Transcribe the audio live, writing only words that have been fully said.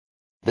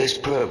This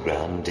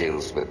program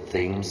deals with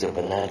themes of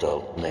an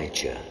adult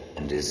nature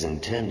and is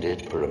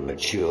intended for a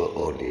mature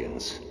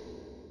audience.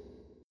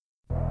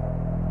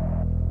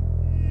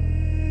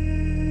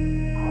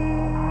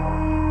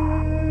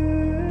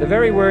 The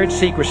very word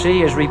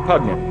secrecy is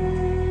repugnant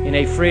in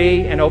a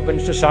free and open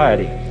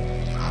society.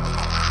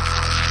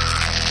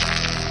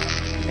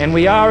 And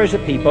we are, as a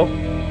people,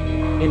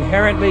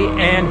 inherently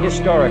and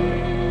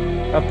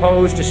historically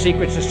opposed to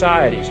secret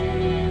societies,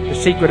 to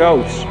secret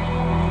oaths,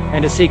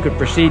 and to secret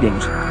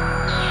proceedings.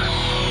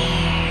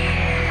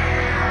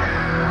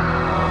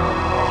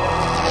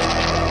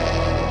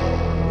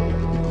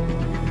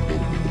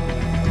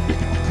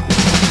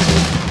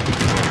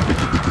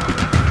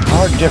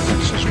 Our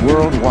differences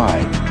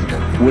worldwide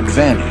would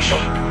vanish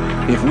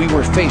if we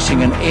were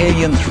facing an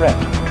alien threat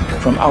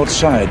from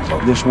outside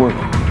this world.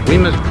 We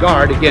must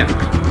guard against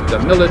the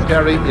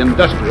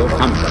military-industrial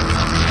complex.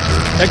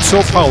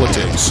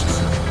 Exopolitics,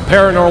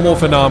 paranormal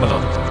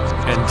phenomena,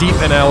 and deep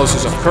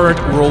analysis of current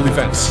world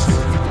events.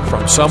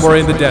 From somewhere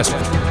in the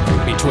desert,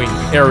 between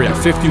Area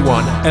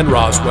 51 and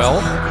Roswell,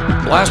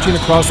 blasting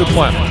across the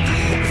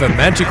planet, the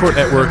Manticore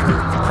Network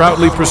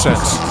proudly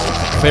presents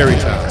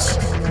Veritas,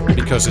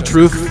 because the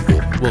truth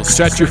will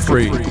set you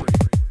free.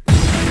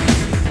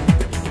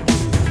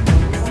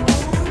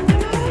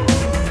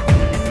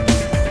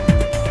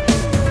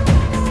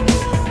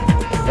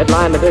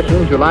 Headline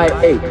edition, July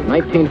 8,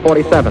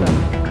 1947.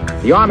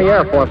 The Army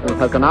Air Forces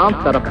has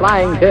announced that a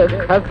flying disc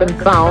has been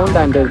found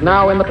and is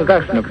now in the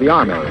possession of the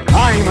Army.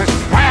 I'm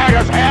as mad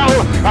as hell,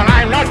 and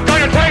I'm not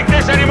going to take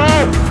this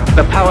anymore!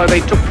 The power they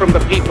took from the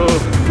people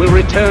will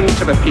return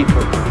to the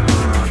people.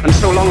 And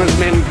so long as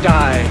men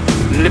die,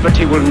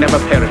 liberty will never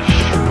perish.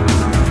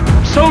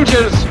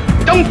 Soldiers,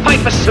 don't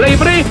fight for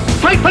slavery,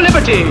 fight for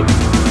liberty!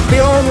 The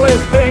only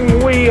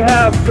thing we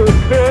have to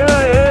fear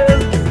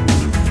is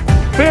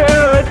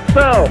fear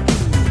itself.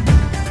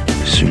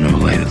 Sooner or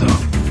later, though,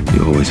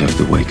 you always have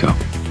to wake up.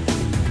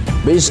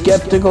 Be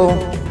skeptical,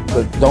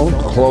 but don't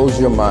close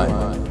your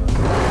mind.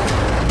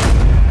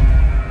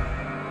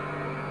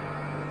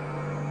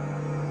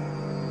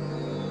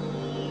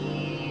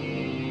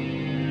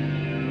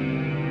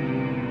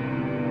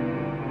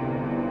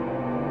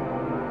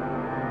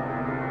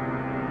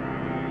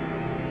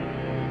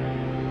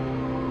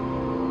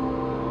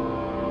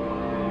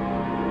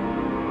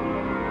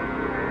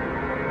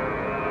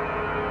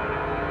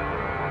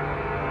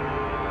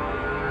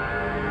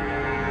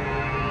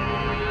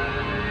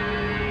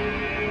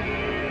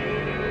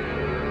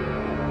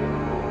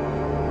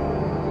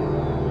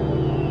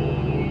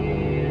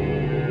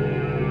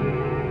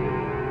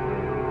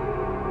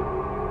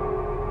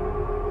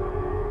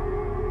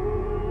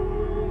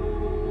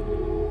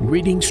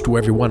 Greetings to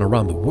everyone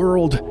around the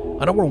world,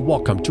 and a warm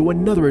welcome to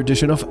another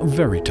edition of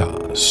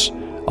Veritas,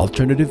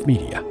 alternative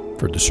media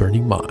for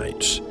discerning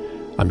minds.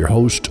 I'm your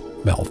host,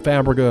 Mel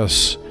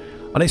Fabregas,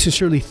 and I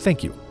sincerely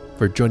thank you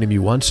for joining me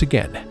once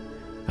again.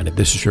 And if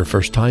this is your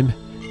first time,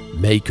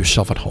 make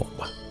yourself at home.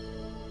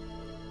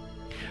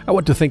 I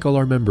want to thank all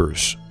our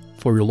members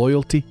for your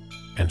loyalty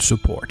and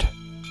support.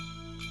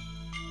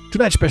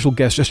 Tonight's special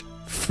guest is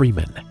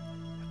Freeman,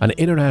 an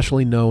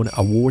internationally known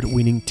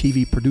award-winning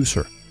TV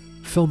producer,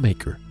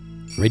 filmmaker,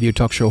 radio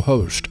talk show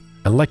host,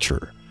 and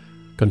lecturer,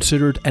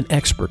 considered an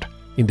expert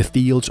in the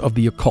fields of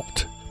the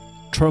occult,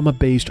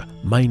 trauma-based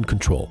mind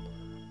control,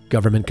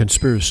 government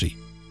conspiracy,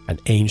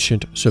 and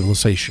ancient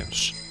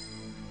civilizations.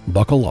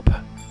 Buckle up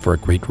for a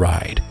great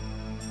ride.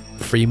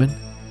 Freeman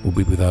will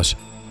be with us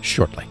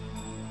shortly.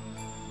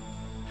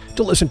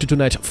 To listen to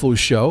tonight's full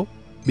show,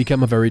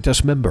 become a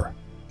Veritas member.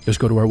 Just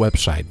go to our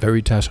website,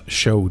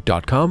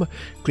 veritasshow.com,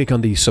 click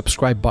on the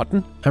subscribe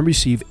button, and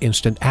receive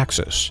instant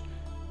access.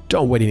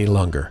 Don't wait any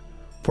longer.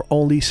 For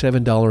only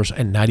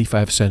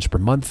 $7.95 per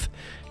month,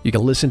 you can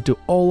listen to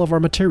all of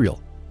our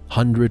material,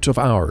 hundreds of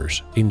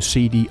hours in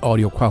CD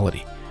audio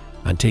quality,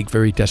 and take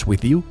Veritas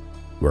with you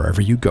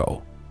wherever you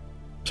go.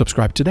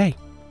 Subscribe today.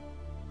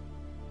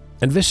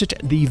 And visit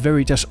the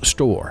Veritas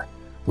store,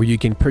 where you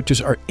can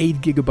purchase our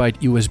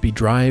 8GB USB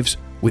drives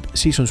with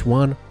Seasons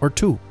 1 or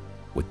 2,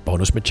 with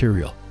bonus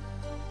material,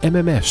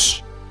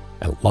 MMS,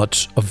 and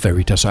lots of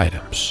Veritas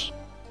items.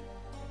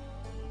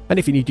 And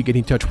if you need to get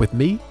in touch with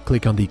me,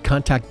 click on the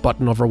contact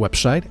button of our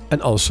website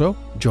and also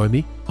join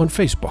me on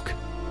Facebook.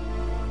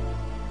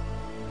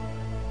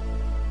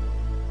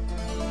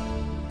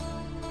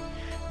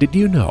 Did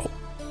you know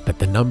that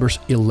the numbers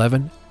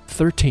 11,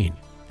 13,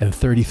 and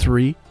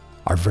 33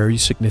 are very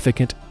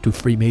significant to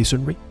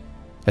Freemasonry?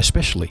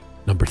 Especially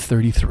number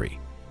 33.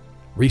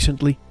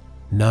 Recently,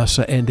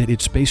 NASA ended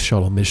its space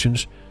shuttle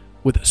missions,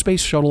 with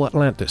Space Shuttle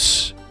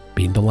Atlantis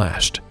being the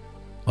last,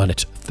 on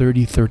its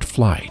 33rd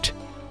flight.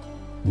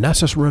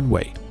 NASA's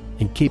runway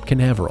in Cape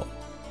Canaveral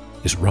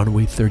is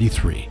runway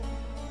 33,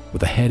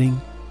 with a heading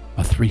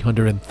of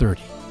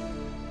 330.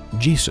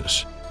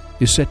 Jesus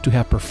is said to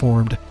have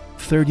performed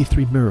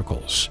 33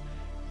 miracles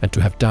and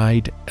to have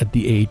died at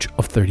the age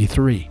of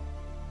 33.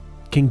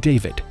 King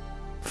David,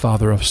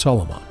 father of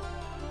Solomon,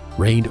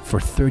 reigned for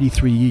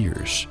 33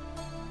 years.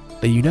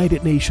 The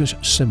United Nations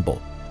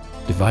symbol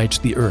divides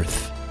the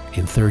earth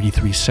in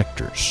 33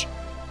 sectors.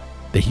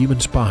 The human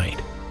spine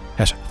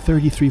has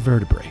 33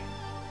 vertebrae.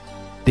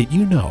 Did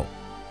you know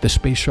the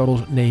space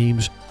shuttle's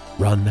names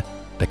run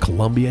the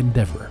Columbia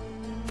Endeavour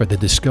for the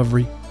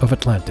discovery of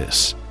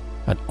Atlantis,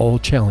 and all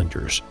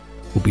challengers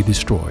will be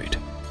destroyed?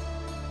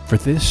 For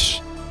this,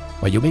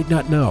 what you may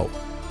not know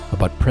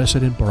about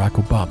President Barack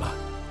Obama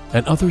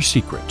and other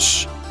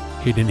secrets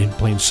hidden in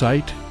plain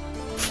sight,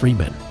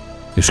 Freeman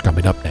is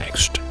coming up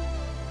next.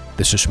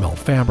 This is Mel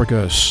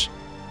Fabregas,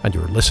 and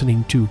you're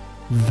listening to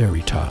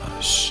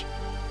Veritas.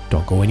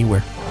 Don't go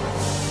anywhere.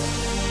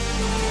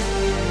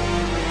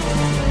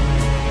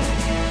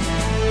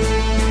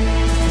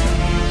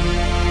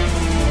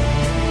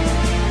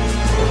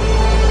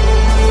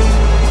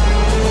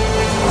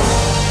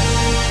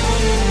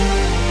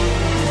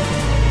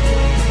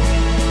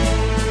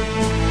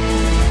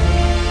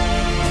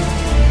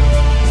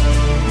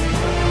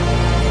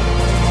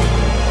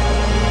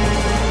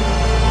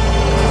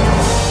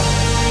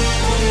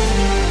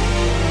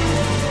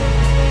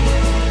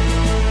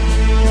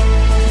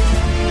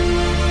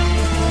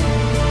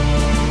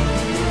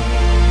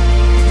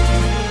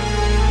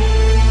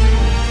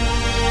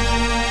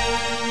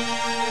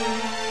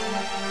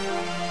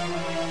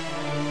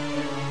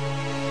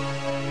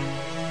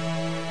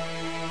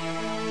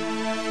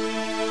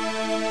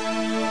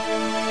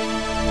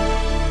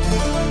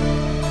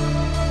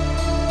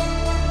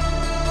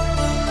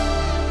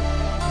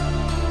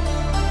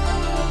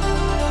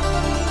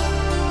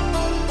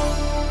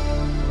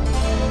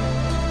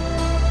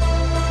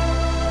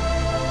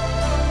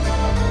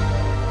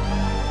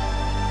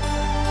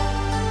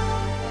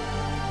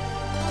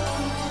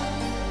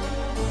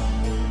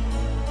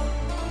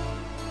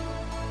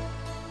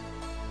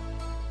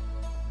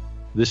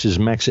 This is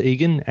Max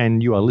Egan,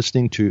 and you are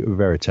listening to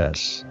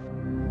Veritas.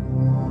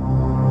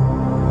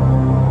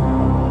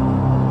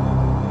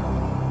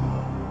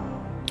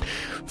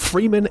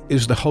 Freeman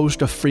is the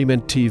host of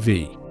Freeman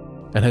TV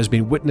and has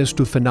been witness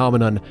to a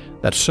phenomenon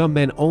that some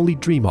men only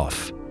dream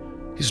of.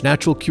 His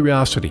natural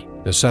curiosity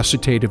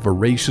necessitated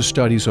voracious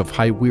studies of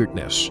high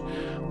weirdness,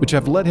 which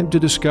have led him to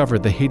discover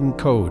the hidden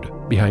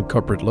code behind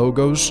corporate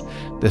logos,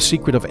 the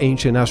secret of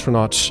ancient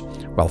astronauts,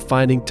 while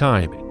finding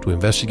time to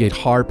investigate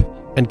HAARP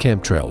and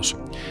chemtrails.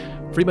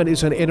 Freeman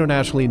is an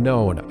internationally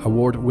known,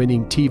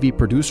 award-winning TV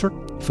producer,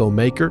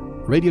 filmmaker,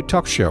 radio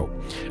talk show,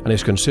 and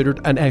is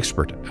considered an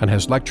expert and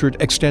has lectured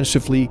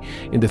extensively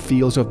in the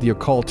fields of the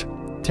occult,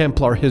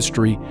 Templar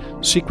history,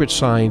 secret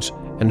science,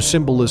 and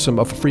symbolism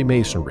of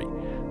Freemasonry,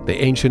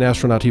 the ancient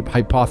astronaut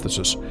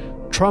hypothesis,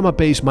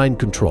 trauma-based mind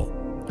control,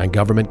 and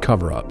government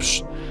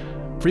cover-ups.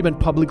 Freeman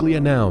publicly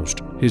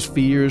announced his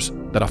fears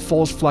that a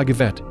false flag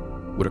event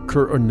would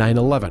occur on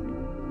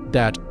 9/11,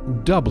 that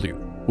W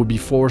would be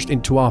forced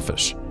into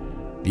office,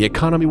 the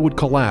economy would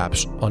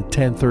collapse on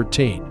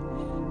 10/13,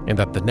 and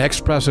that the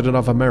next president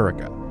of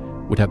America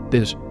would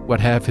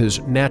have his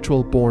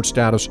natural-born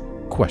status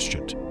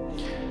questioned.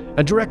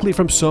 And directly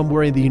from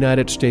somewhere in the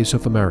United States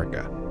of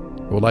America,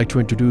 I would like to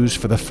introduce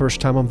for the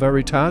first time on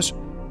Veritas,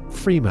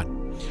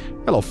 Freeman.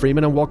 Hello,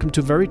 Freeman, and welcome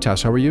to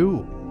Veritas. How are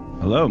you?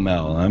 Hello,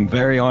 Mel. I'm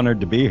very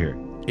honored to be here.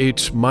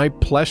 It's my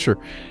pleasure.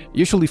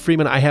 Usually,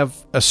 Freeman, I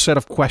have a set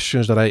of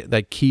questions that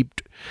I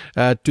keep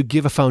to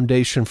give a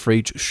foundation for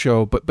each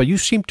show, but you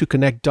seem to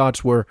connect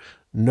dots where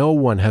no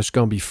one has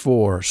gone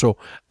before. So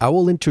I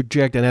will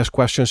interject and ask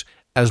questions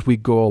as we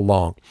go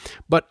along.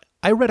 But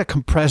I read a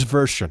compressed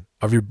version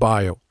of your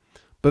bio,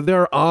 but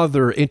there are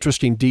other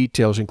interesting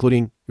details,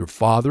 including your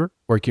father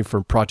working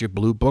for Project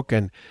Blue Book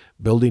and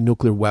building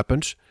nuclear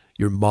weapons,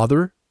 your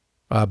mother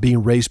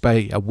being raised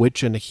by a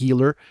witch and a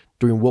healer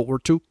during World War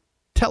II.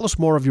 Tell us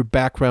more of your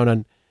background,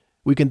 and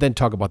we can then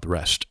talk about the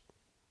rest.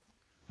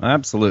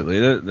 Absolutely.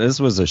 This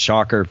was a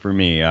shocker for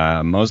me.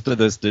 Most of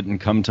this didn't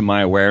come to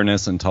my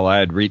awareness until I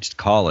had reached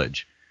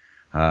college.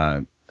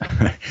 I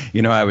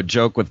would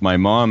joke with my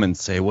mom and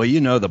say, well,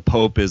 the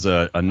Pope is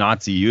a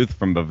Nazi youth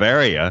from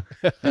Bavaria.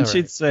 And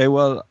she'd say,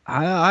 well,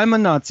 I'm a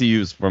Nazi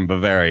youth from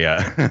Bavaria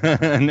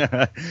and,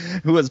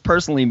 who has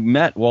personally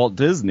met Walt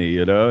Disney,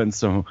 And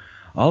so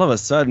all of a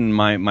sudden,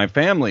 my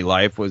family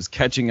life was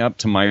catching up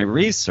to my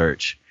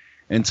research.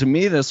 And to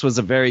me, this was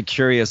a very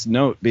curious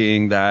note,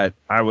 being that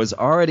I was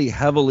already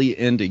heavily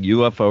into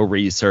UFO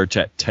research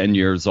at 10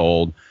 years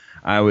old.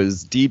 I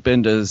was deep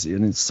into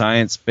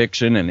science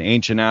fiction and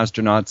ancient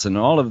astronauts and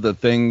all of the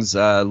things,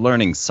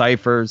 learning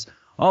ciphers,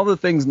 all the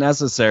things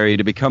necessary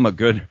to become a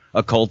good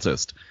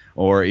occultist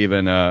or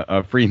even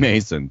a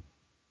Freemason.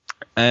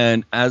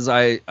 And as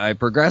I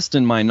progressed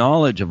in my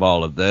knowledge of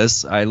all of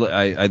this,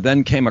 I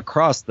then came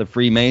across the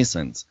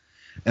Freemasons.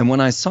 And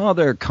when I saw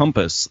their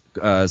compass,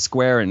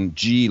 square and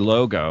G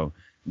logo,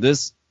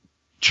 this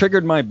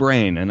triggered my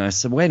brain. And I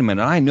said, wait a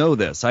minute, I know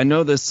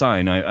this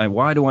sign.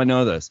 Why do I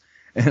know this?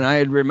 And I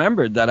had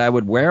remembered that I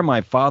would wear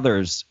my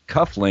father's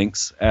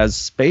cufflinks as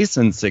space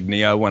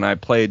insignia when I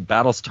played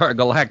Battlestar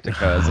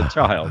Galactica as a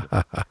child.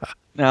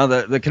 Now,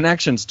 the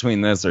connections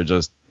between this are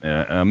just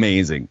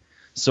amazing.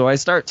 So I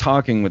start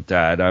talking with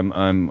Dad.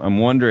 I'm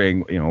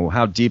wondering,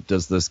 how deep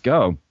does this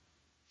go?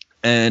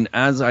 And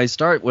as I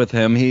start with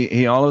him,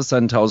 he all of a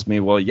sudden tells me,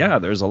 well, yeah,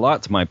 there's a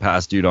lot to my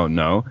past you don't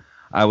know.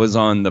 I was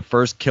on the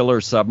first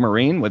killer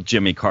submarine with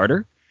Jimmy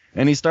Carter.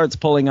 And he starts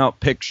pulling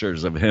out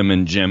pictures of him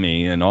and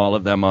Jimmy and all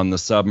of them on the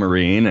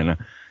submarine. And,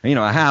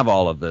 I have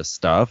all of this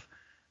stuff.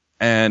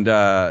 And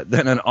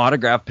then an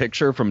autographed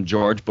picture from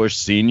George Bush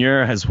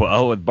Sr. as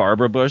well with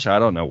Barbara Bush. I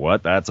don't know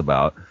what that's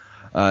about.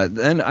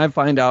 Then I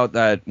find out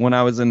that when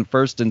I was in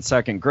first and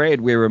second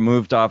grade, we were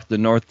moved off to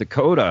North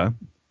Dakota.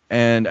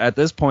 And at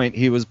this point,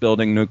 he was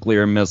building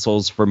nuclear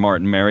missiles for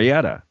Martin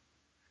Marietta.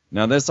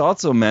 Now, this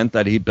also meant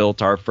that he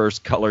built our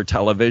first color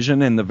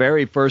television and the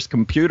very first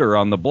computer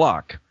on the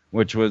block,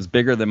 which was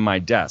bigger than my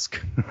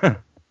desk.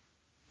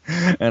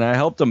 And I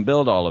helped him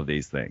build all of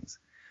these things.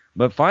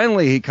 But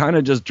finally, he kind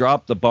of just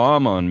dropped the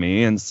bomb on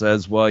me and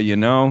says, well,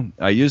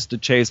 I used to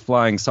chase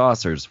flying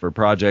saucers for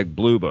Project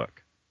Blue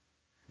Book.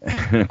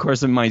 And of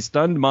course, in my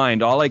stunned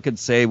mind, all I could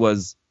say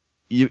was,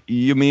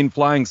 you mean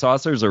flying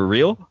saucers are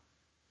real?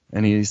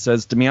 And he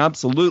says to me,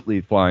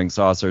 absolutely, flying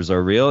saucers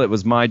are real. It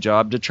was my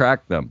job to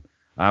track them.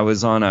 I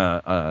was on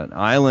an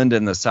island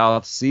in the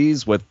South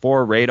Seas with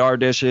 4 radar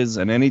dishes,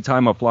 and any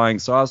time a flying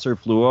saucer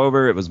flew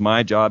over, it was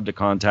my job to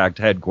contact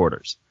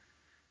headquarters.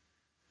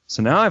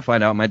 So now I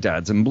find out my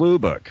dad's in Blue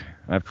Book.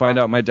 I find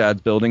out my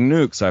dad's building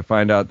nukes. I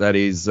find out that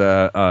he's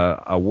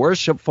a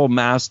worshipful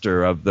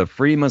master of the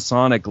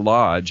Masonic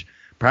Lodge,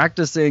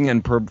 practicing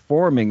and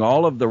performing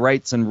all of the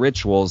rites and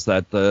rituals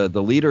that the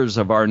leaders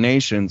of our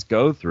nations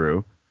go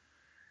through.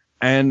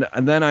 And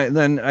then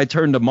I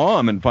turn to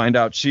Mom and find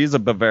out she's a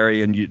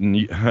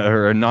Bavarian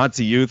or a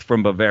Nazi youth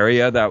from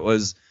Bavaria. That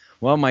was,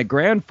 well, my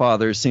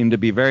grandfather seemed to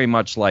be very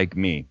much like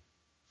me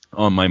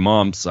on my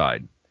mom's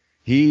side.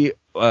 He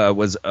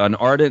was an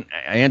ardent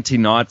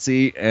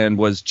anti-Nazi and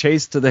was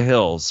chased to the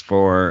hills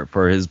for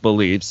his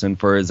beliefs and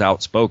for his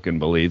outspoken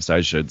beliefs,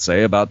 I should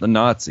say, about the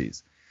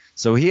Nazis.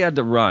 So he had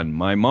to run.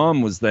 My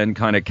mom was then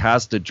kind of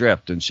cast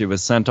adrift, and she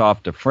was sent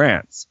off to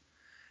France.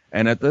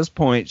 And at this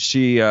point,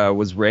 she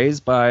was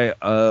raised by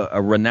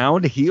a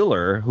renowned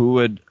healer who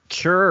would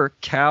cure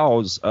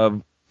cows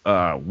of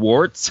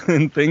warts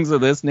and things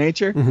of this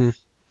nature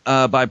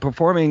by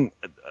performing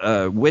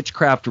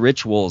witchcraft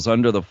rituals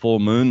under the full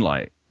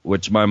moonlight,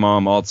 which my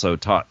mom also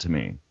taught to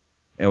me.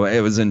 It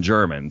was in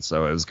German,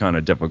 so it was kind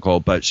of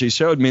difficult, but she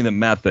showed me the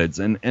methods,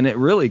 and it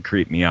really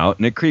creeped me out,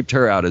 and it creeped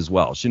her out as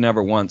well. She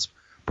never once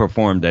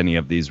performed any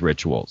of these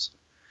rituals.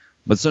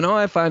 But so now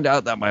I find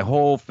out that my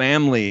whole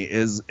family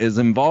is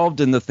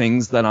involved in the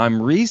things that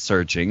I'm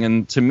researching.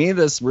 And to me,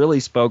 this really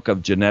spoke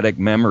of genetic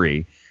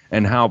memory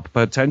and how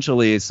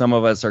potentially some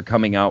of us are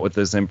coming out with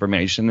this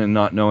information and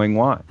not knowing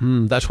why.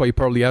 That's why you're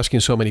probably asking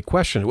so many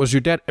questions. Was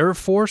your dad Air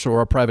Force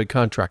or a private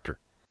contractor?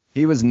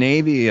 He was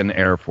Navy and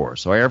Air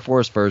Force. So Air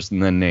Force first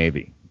and then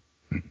Navy.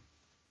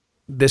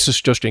 This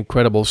is just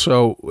incredible.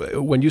 So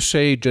when you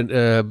say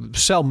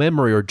cell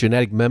memory or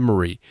genetic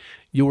memory,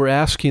 you were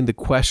asking the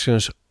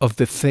questions of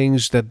the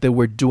things that they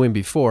were doing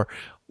before.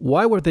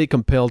 Why were they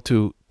compelled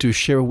to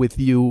share with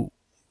you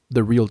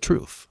the real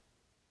truth?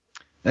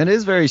 That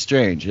is very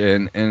strange.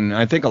 And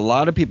I think a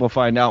lot of people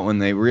find out when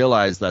they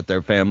realize that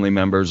their family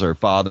members or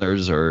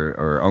fathers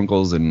or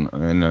uncles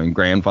and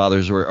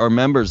grandfathers are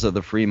members of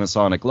the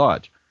Freemasonic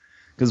Lodge.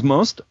 Because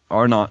most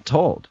are not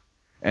told.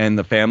 And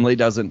the family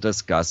doesn't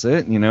discuss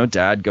it.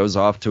 Dad goes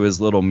off to his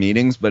little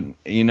meetings, but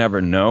you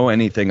never know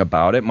anything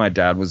about it. My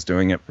dad was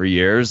doing it for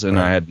years, and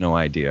I had no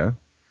idea.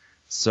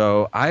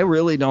 So I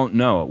really don't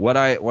know. What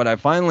I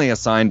finally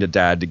assigned to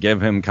Dad to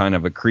give him kind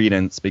of a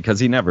credence, because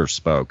he never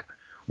spoke,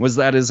 was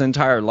that his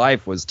entire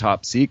life was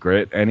top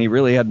secret, and he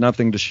really had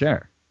nothing to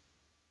share.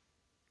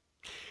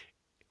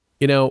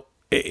 It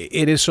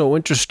is so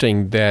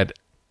interesting that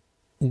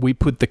we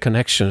put the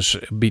connections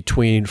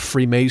between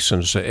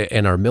Freemasons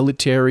and our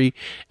military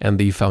and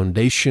the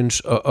foundations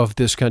of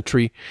this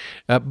country.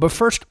 But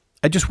first,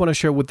 I just want to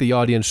share with the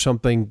audience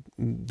something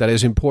that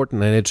is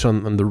important, and it's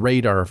on the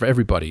radar of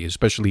everybody,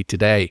 especially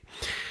today.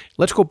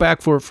 Let's go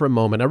back for a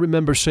moment. I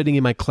remember sitting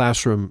in my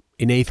classroom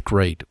in 8th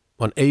grade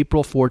on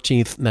April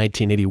 14th,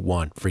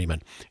 1981,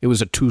 Freeman. It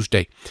was a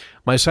Tuesday.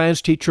 My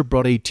science teacher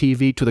brought a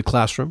TV to the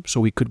classroom so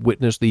we could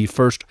witness the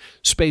first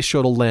space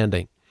shuttle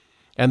landing.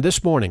 And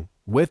this morning,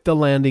 with the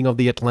landing of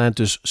the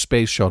Atlantis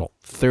space shuttle,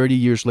 30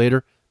 years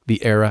later,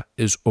 the era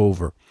is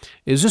over.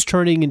 Is this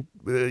turning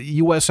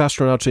U.S.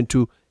 astronauts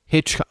into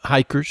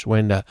hitchhikers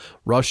when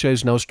Russia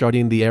is now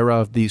starting the era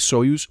of the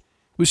Soyuz?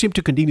 We seem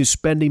to continue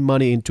spending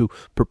money into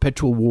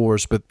perpetual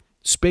wars, but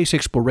space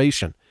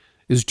exploration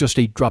is just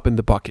a drop in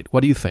the bucket.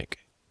 What do you think?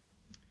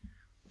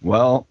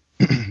 Well,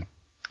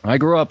 I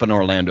grew up in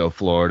Orlando,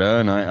 Florida,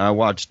 and I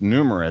watched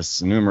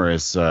numerous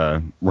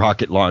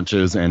rocket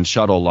launches and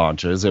shuttle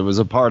launches. It was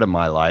a part of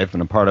my life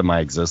and a part of my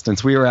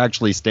existence. We were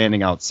actually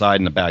standing outside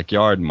in the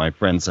backyard, and my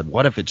friend said,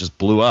 what if it just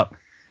blew up?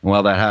 And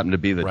well, that happened to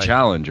be the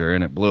Challenger,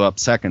 and it blew up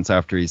seconds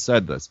after he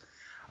said this.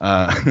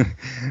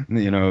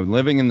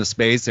 Living in the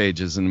space age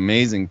is an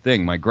amazing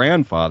thing. My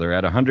grandfather,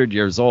 at 100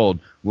 years old,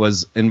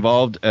 was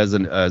involved as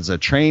a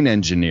train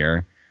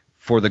engineer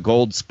for the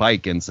gold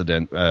spike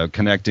incident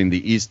connecting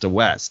the east to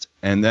west,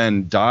 and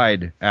then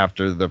died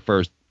after the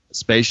first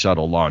space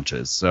shuttle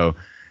launches. So,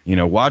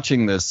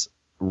 watching this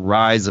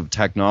rise of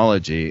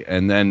technology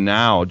and then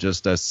now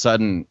just a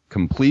sudden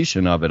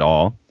completion of it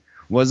all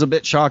was a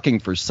bit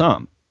shocking for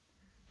some.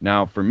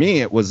 Now, for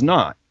me, it was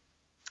not.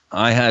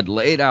 I had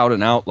laid out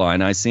an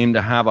outline. I seem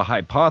to have a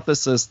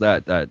hypothesis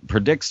that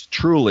predicts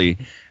truly,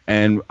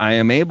 and I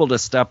am able to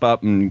step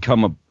up and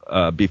come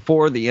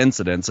before the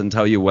incidents and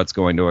tell you what's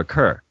going to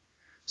occur.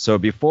 So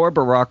before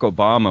Barack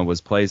Obama was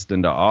placed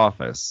into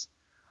office,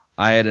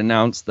 I had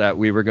announced that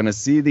we were going to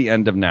see the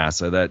end of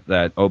NASA,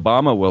 that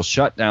Obama will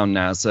shut down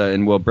NASA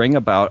and will bring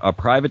about a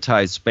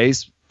privatized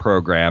space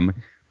program,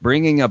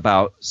 bringing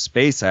about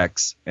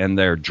SpaceX and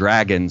their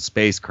Dragon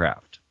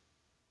spacecraft.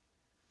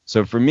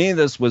 So for me,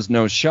 this was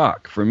no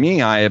shock. For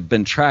me, I have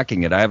been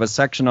tracking it. I have a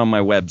section on my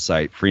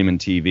website, Freeman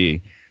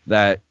TV,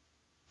 that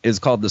is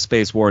called the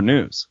Space War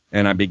News.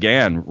 And I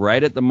began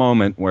right at the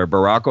moment where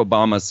Barack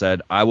Obama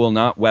said, I will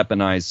not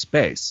weaponize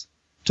space,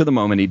 to the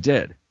moment he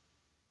did.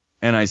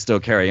 And I still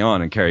carry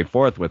on and carry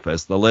forth with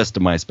this. The list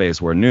of my Space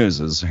War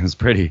News is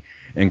pretty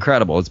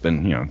incredible. It's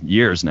been,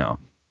 years now.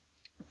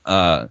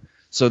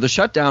 So the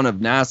shutdown of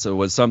NASA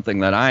was something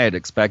that I had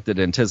expected,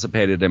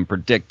 anticipated, and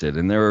predicted.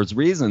 And there was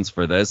reasons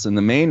for this, and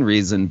the main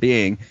reason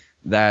being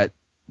that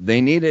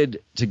they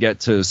needed to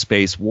get to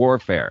space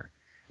warfare.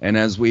 And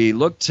as we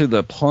look to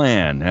the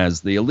plan,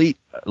 as the elite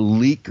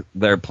leak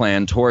their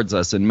plan towards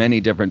us in many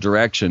different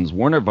directions,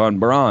 Wernher von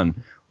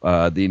Braun,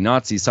 the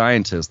Nazi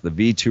scientist, the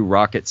V2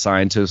 rocket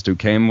scientist who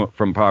came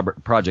from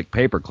Project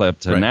Paperclip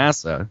to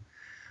NASA,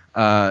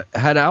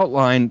 had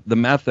outlined the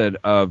method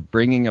of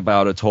bringing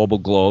about a total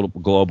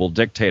global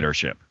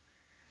dictatorship.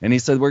 And he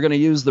said, we're going to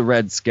use the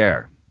Red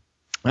Scare.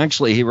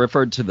 Actually, he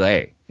referred to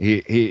they.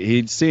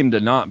 He seemed to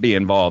not be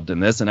involved in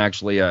this and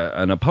actually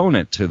an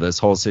opponent to this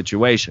whole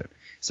situation.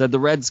 He said the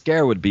Red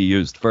Scare would be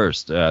used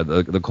first,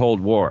 the Cold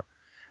War.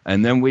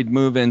 And then we'd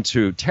move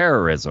into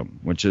terrorism,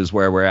 which is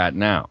where we're at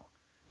now.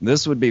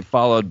 This would be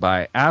followed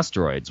by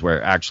asteroids,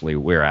 where actually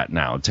we're at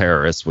now.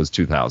 Terrorists was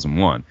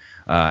 2001.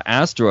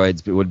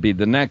 Asteroids would be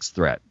the next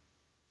threat.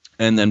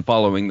 And then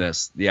following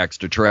this, the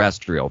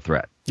extraterrestrial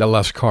threat. The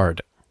last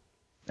card.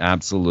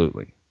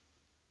 Absolutely.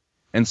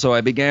 And so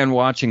I began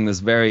watching this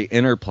very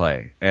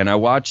interplay. And I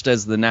watched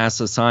as the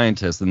NASA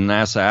scientists and the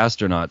NASA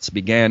astronauts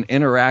began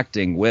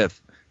interacting with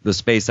the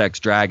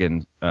SpaceX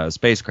Dragon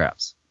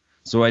spacecrafts.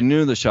 So I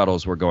knew the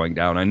shuttles were going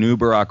down. I knew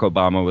Barack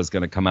Obama was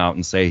going to come out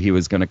and say he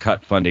was going to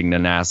cut funding to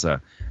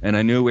NASA. And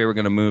I knew we were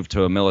going to move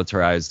to a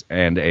militarized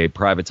and a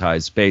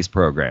privatized space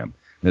program.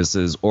 This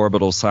is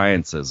Orbital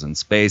Sciences and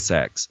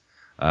SpaceX,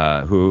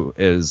 who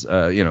is,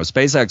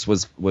 SpaceX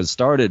was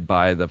started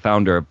by the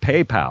founder of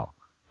PayPal,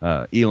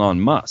 Elon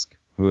Musk,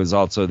 who is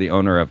also the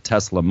owner of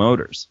Tesla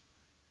Motors.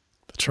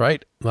 That's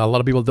right. A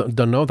lot of people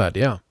don't know that,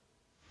 yeah.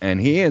 And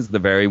he is the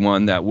very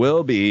one that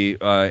will be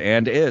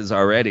and is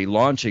already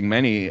launching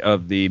many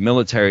of the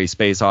military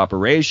space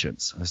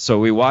operations. So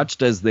we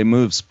watched as they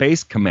moved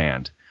Space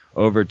Command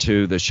over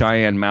to the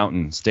Cheyenne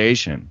Mountain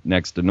Station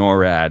next to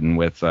NORAD and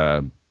with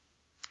the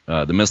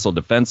Missile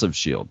Defensive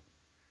Shield.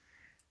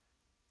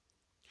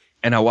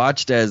 And I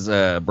watched as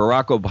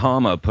Barack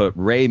Obama put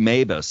Ray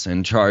Mabus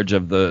in charge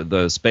of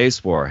the Space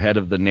Force, head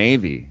of the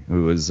Navy,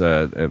 who is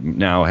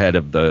now head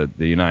of the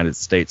United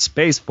States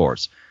Space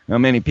Force. Now,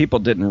 many people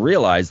didn't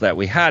realize that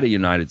we had a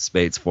United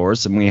States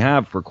Force, and we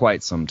have for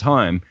quite some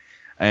time,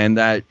 and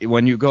that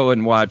when you go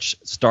and watch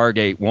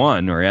Stargate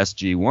 1 or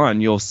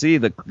SG-1, you'll see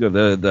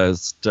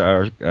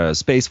the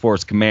Space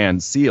Force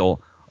Command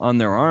seal on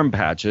their arm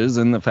patches,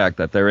 and the fact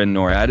that they're in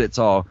NORAD, it's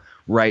all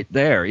right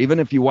there. Even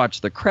if you watch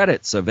the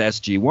credits of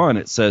SG-1,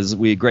 it says,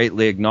 we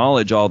greatly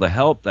acknowledge all the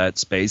help that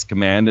Space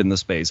Command and the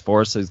Space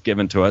Force has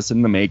given to us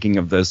in the making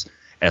of this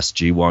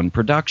SG-1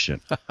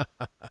 production.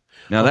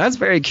 Now, that's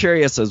very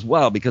curious as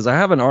well, because I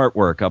have an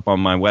artwork up on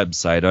my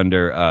website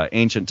under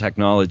Ancient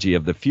Technology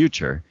of the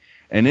Future.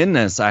 And in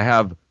this, I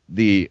have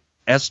the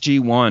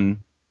SG-1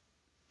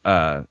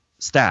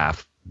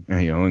 staff,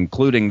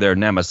 including their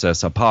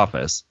nemesis,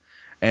 Apophis,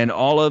 and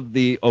all of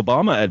the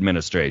Obama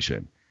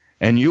administration.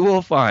 And you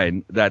will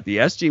find that the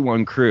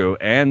SG-1 crew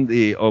and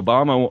the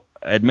Obama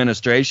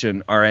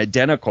administration are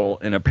identical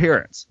in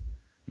appearance.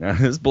 Now,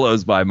 this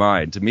blows my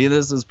mind. To me,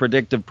 this is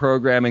predictive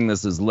programming.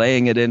 This is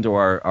laying it into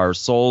our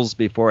souls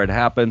before it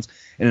happens.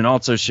 And it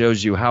also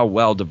shows you how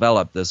well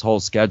developed this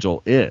whole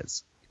schedule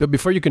is. But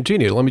before you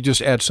continue, let me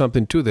just add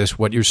something to this.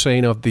 What you're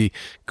saying of the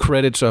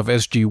credits of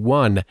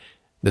SG-1,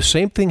 the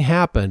same thing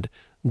happened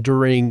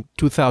during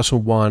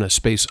 2001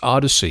 Space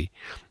Odyssey.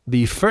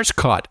 The first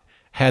cut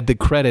had the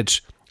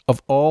credits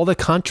of all the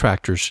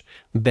contractors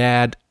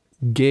that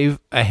gave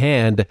a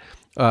hand.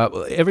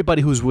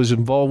 Everybody who was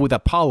involved with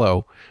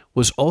Apollo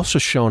was also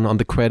shown on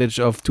the credits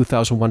of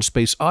 2001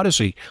 Space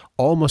Odyssey,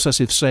 almost as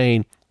if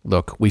saying,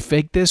 look, we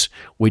faked this,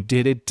 we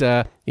did it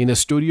in a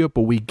studio,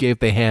 but we gave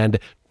the hand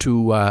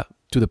to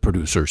the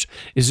producers.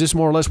 Is this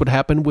more or less what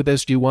happened with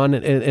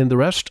SG-1 and the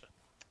rest?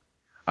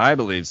 I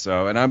believe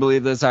so. And I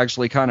believe this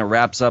actually kind of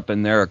wraps up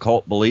in their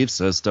occult belief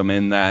system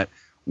in that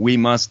we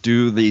must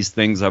do these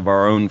things of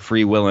our own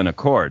free will and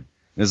accord.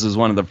 This is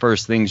one of the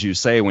first things you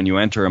say when you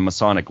enter a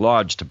Masonic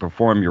lodge to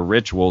perform your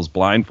rituals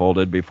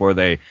blindfolded before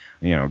they,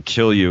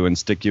 kill you and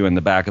stick you in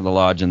the back of the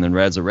lodge and then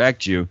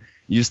resurrect you.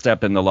 You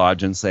step in the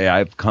lodge and say,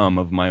 I've come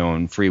of my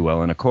own free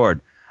will and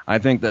accord. I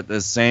think that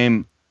this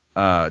same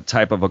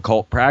type of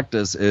occult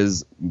practice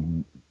is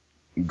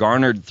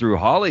garnered through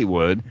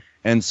Hollywood.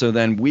 And so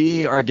then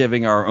we are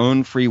giving our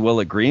own free will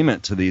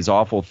agreement to these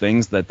awful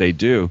things that they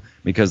do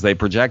because they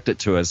project it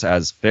to us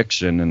as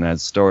fiction and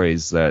as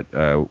stories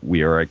that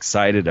we are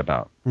excited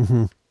about.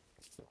 Mm-hmm.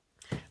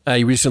 I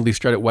recently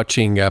started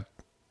watching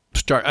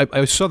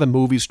I saw the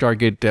movie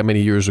Stargate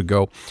many years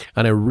ago,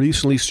 and I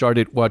recently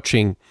started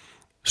watching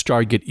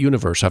Stargate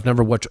Universe. I've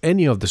never watched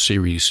any of the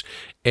series,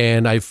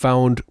 and I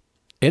found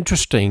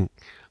interesting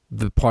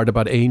the part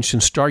about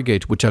ancient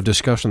Stargate, which I've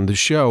discussed on the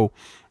show.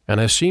 And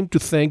I seem to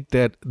think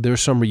that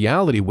there's some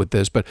reality with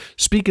this. But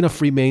speaking of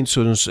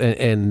Freemasons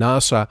and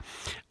NASA,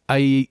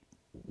 I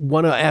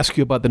want to ask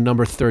you about the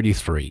number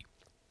 33.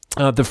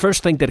 The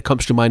first thing that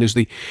comes to mind is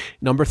the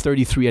number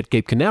 33 at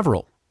Cape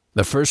Canaveral,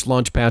 the first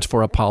launch pads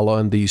for Apollo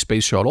and the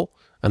space shuttle.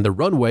 And the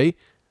runway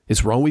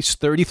is runway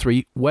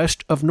 33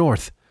 west of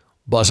north.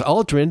 Buzz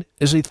Aldrin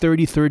is a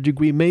 33rd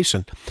degree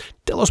Mason.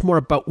 Tell us more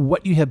about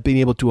what you have been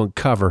able to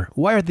uncover.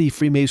 Why are the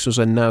Freemasons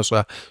and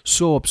NASA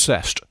so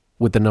obsessed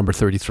with the number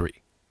 33?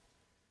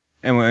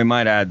 And we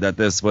might add that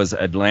this was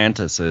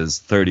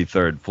Atlantis's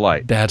 33rd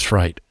flight. That's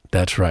right.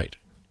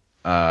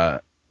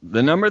 The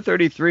number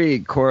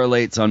 33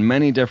 correlates on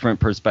many different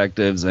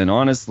perspectives, and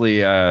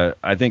honestly,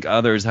 I think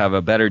others have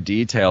a better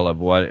detail of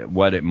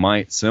what it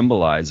might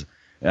symbolize.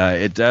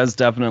 It does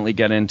definitely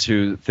get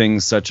into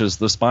things such as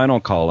the spinal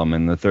column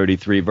and the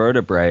 33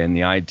 vertebrae and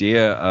the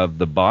idea of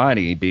the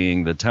body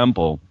being the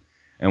temple.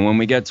 And when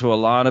we get to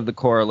a lot of the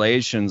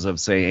correlations of,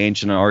 say,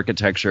 ancient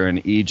architecture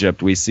in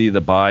Egypt, we see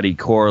the body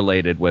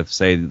correlated with,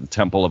 say, the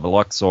Temple of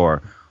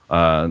Luxor,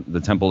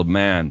 the Temple of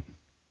Man.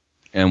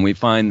 And we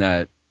find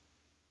that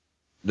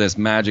this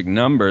magic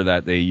number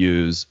that they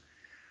use,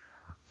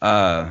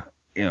 I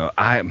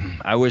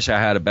wish I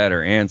had a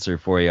better answer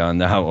for you on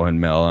that one,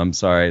 Mel. I'm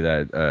sorry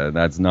that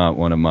that's not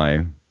one of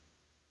my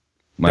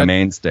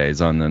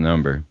mainstays on the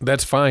number.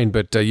 That's fine,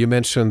 but you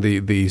mentioned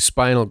the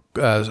spinal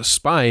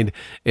spine.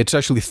 It's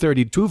actually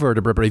 32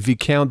 vertebrae, but if you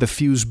count the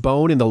fused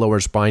bone in the lower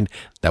spine,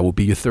 that would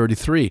be your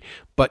 33.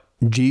 But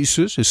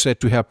Jesus is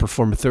said to have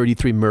performed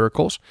 33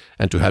 miracles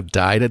and to have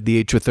died at the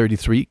age of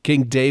 33.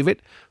 King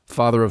David,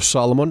 father of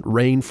Solomon,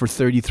 reigned for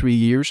 33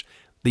 years.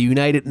 The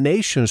United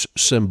Nations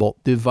symbol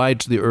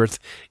divides the earth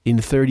in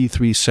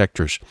 33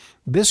 sectors.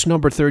 This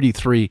number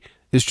 33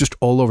 is just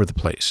all over the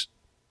place.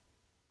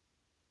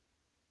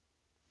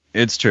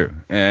 It's true.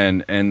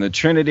 And the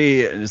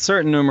Trinity, a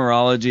certain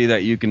numerology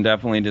that you can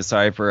definitely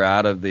decipher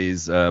out of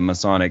these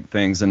Masonic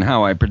things, and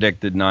how I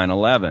predicted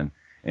 9/11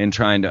 in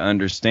trying to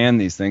understand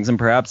these things. And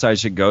perhaps I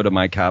should go to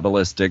my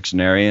Kabbalist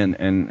dictionary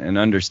and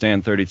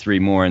understand 33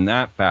 more in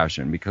that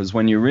fashion, because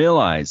when you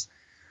realize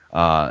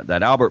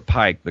that Albert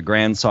Pike, the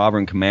Grand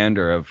Sovereign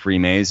Commander of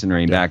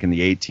Freemasonry back in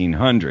the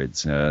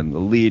 1800s, the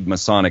lead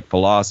Masonic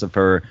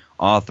philosopher,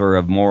 author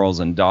of Morals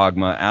and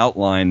Dogma,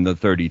 outlined the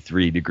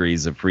 33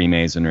 degrees of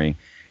Freemasonry.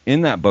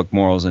 In that book,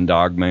 Morals and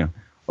Dogma,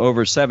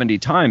 over 70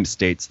 times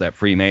states that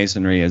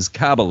Freemasonry is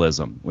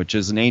Kabbalism, which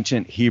is an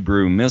ancient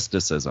Hebrew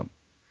mysticism.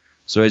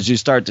 So as you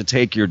start to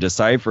take your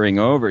deciphering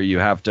over, you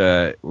have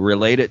to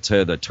relate it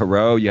to the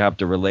Tarot, you have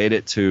to relate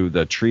it to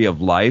the Tree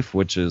of Life,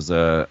 which is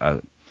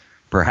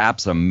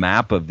perhaps a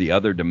map of the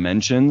other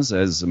dimensions,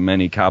 as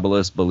many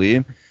Kabbalists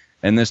believe.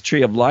 And this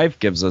Tree of Life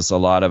gives us a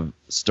lot of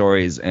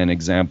stories and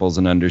examples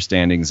and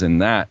understandings in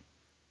that.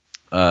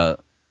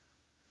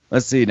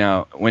 Let's see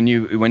now, when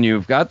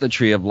you've got the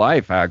Tree of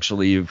Life,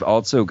 actually, you've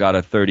also got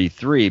a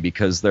 33,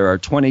 because there are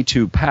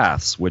 22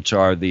 paths, which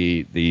are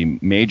the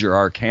major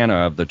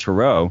arcana of the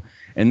Tarot,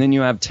 and then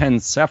you have 10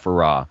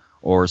 Sephirah,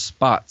 or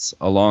spots,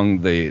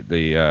 along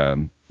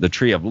the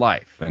Tree of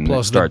Life. And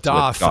plus it starts the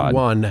Doth with God.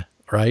 one,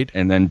 right?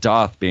 And then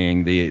Doth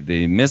being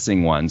the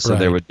missing one, so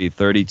there would be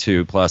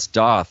 32 plus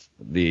Doth,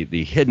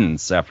 the hidden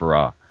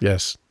Sephirah.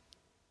 Yes.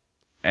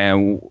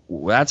 And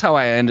that's how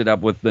I ended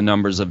up with the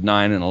numbers of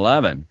 9 and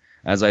 11.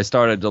 As I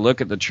started to look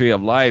at the Tree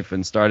of Life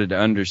and started to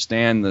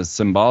understand the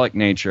symbolic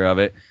nature of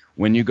it,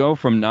 when you go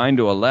from 9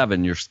 to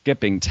 11, you're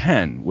skipping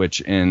 10,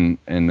 which in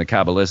the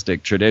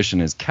Kabbalistic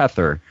tradition is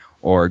Kether,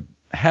 or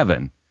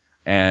heaven.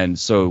 And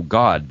so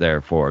God,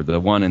 therefore, the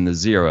 1 and the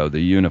 0,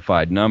 the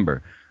unified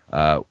number.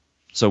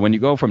 So when you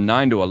go from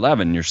 9 to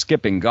 11, you're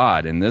skipping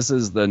God, and this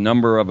is the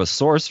number of a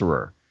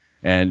sorcerer.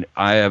 And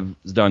I have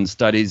done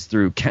studies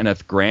through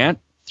Kenneth Grant,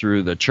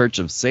 through the Church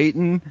of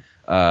Satan,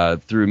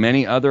 through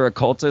many other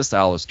occultists,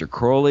 Aleister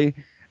Crowley,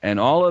 and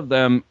all of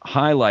them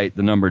highlight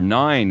the number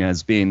 9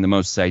 as being the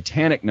most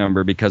satanic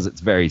number because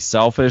it's very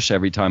selfish.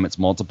 Every time it's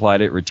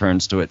multiplied, it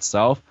returns to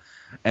itself.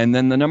 And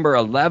then the number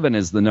 11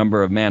 is the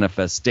number of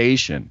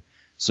manifestation.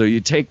 So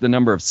you take the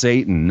number of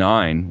Satan,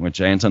 9,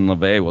 which Anton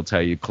LaVey will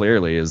tell you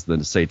clearly is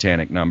the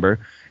satanic number,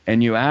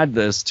 and you add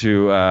this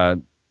to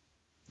 9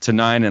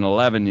 and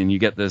 11, and you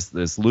get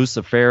this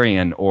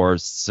Luciferian or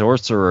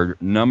sorcerer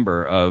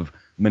number of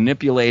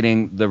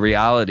manipulating the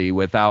reality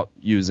without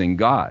using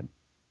God.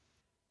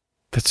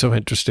 That's so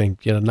interesting.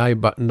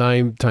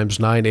 9 times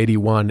 9,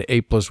 81.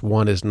 8 plus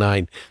 1 is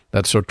 9.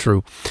 That's so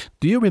true.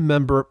 Do you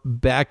remember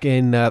back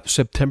in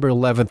September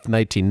 11th,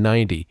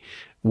 1990,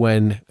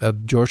 when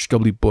George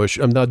H.W.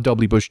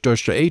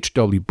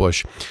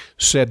 Bush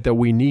said that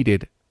we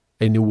needed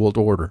a new world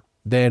order?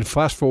 Then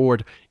fast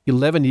forward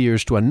 11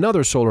 years to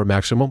another solar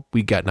maximum.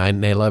 We got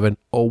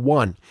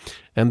 9/11/01.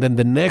 And then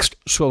the next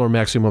solar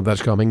maximum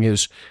that's coming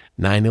is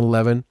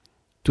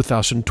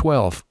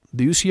 9/11/2012.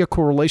 Do you see a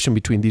correlation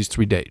between these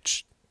 3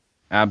 dates?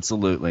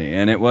 Absolutely.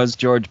 And it was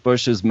George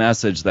Bush's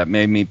message that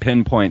made me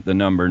pinpoint the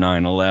number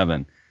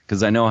 9/11,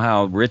 because I know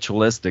how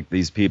ritualistic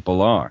these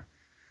people are.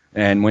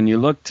 And when you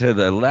look to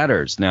the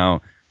letters,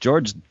 now,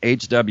 George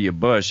H.W.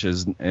 Bush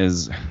is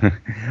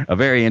a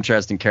very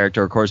interesting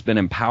character. Of course, been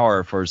in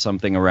power for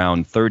something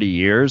around 30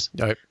 years,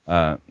 right.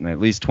 At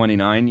least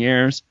 29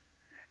 years.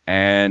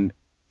 And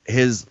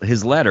his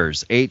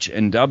letters, H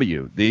and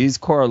W, these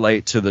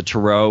correlate to the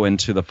Tarot and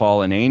to the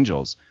fallen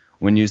angels.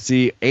 When you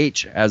see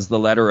H as the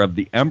letter of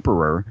the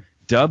emperor,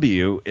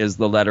 W is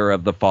the letter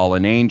of the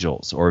fallen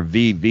angels, or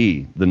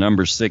VV, the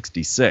number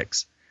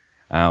 66.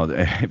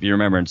 If you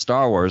remember in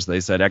Star Wars,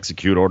 they said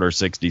execute Order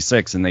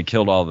 66, and they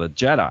killed all the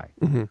Jedi.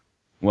 Mm-hmm.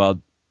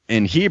 Well,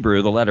 in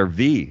Hebrew, the letter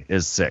V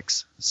is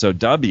 6. So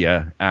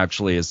W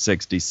actually is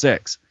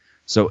 66.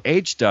 So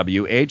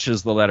HW, H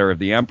is the letter of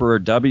the emperor,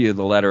 W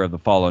the letter of the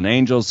fallen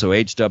angels, so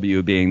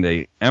HW being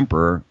the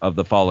emperor of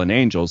the fallen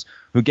angels,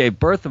 who gave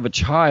birth of a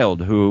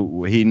child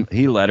who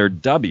he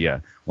lettered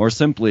W, or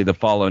simply the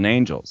fallen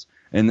angels.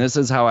 And this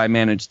is how I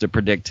managed to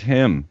predict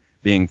him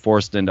being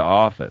forced into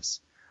office.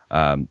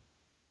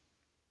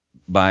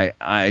 By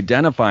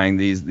identifying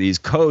these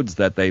codes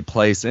that they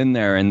place in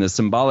there and the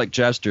symbolic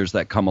gestures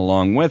that come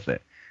along with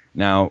it.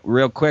 Now,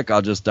 real quick,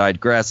 I'll just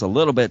digress a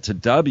little bit to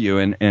W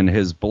and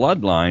his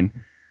bloodline.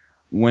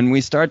 When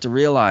we start to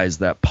realize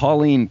that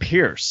Pauline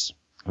Pierce,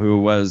 who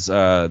was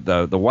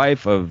the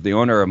wife of the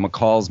owner of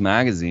McCall's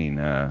magazine,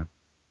 I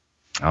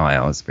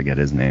always forget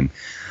his name,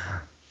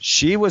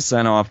 she was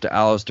sent off to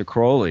Aleister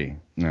Crowley.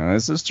 Now,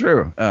 this is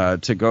true,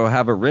 to go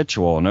have a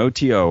ritual, an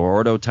OTO, or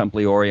Ordo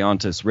Templi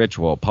Orientis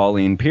ritual.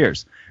 Pauline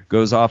Pierce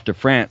goes off to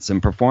France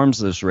and performs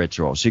this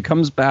ritual. She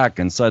comes back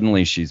and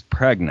suddenly she's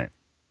pregnant.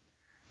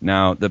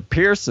 Now, the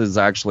Pierces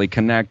actually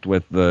connect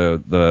with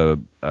the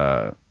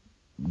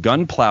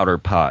gunpowder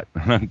plot.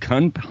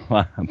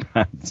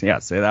 Yeah,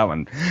 say that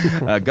one.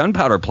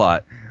 Gunpowder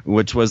plot,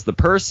 which was the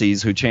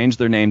Percys who changed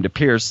their name to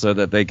Pierce so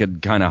that they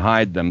could kind of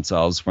hide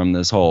themselves from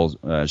this whole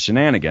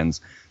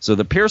shenanigans. So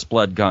the Pierce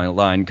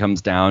bloodline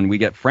comes down. We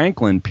get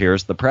Franklin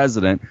Pierce, the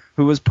president,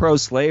 who was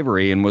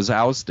pro-slavery and was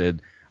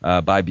ousted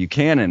by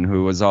Buchanan,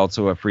 who was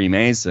also a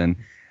Freemason.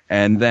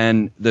 And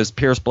then this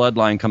Pierce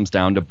bloodline comes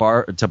down to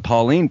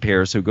Pauline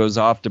Pierce, who goes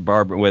off to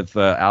with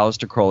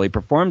Aleister Crowley,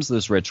 performs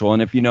this ritual.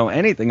 And if you know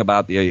anything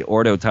about the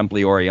Ordo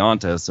Templi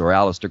Orientis, or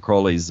Aleister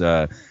Crowley's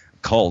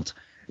cult,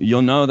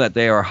 you'll know that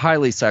they are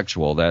highly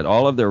sexual, that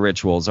all of their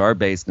rituals are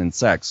based in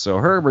sex. So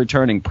her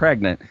returning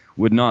pregnant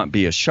would not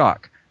be a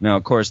shock. Now,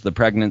 of course, the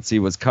pregnancy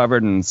was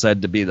covered and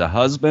said to be the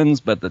husband's,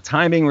 but the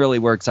timing really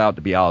works out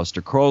to be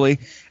Aleister Crowley.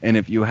 And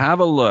if you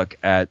have a look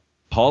at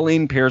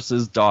Pauline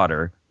Pierce's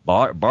daughter,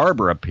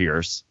 Barbara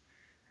Pierce,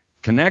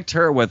 connect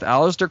her with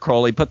Aleister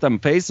Crowley, put them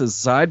faces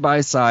side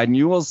by side, and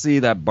you will see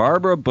that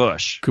Barbara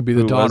Bush, could be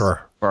the daughter.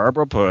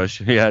 Barbara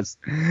Bush, yes,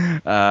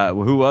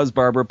 who was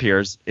Barbara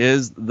Pierce,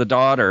 is the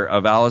daughter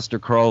of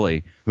Aleister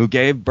Crowley, who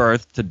gave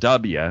birth to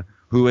W,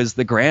 who is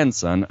the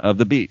grandson of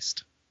the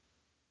Beast.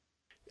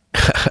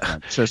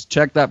 Just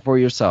check that for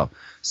yourself.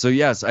 So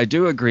yes, I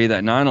do agree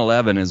that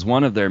 9/11 is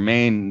one of their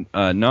main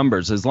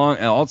numbers.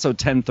 Also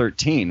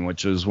 1013,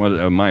 which is one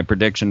of my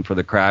prediction for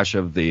the crash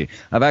of the.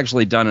 I've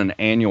actually done an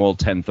annual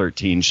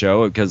 1013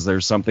 show because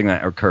there's something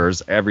that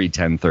occurs every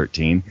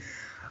 1013.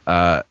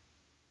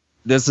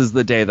 This is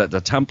the day that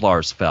the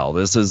Templars fell.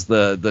 This is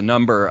the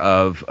number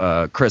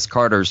of Chris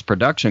Carter's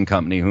production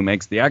company who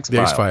makes the X-Files.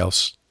 The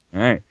X-Files. All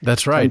right.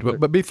 That's right.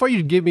 But before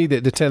you give me the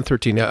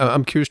 1013,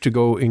 I'm curious to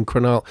go in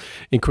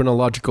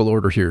chronological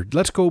order here.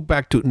 Let's go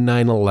back to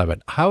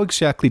 9/11. How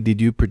exactly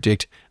did you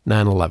predict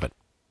 9/11?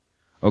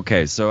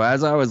 Okay, so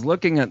as I was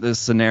looking at this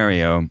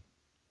scenario,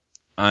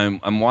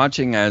 I'm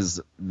watching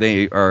as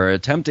they are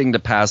attempting to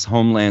pass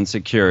Homeland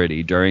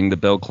Security during the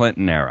Bill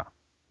Clinton era.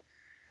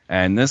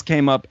 And this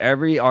came up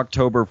every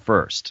October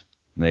 1st.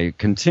 They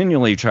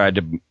continually tried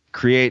to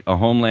create a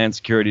Homeland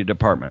Security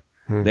Department.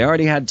 They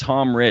already had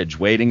Tom Ridge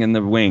waiting in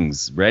the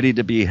wings, ready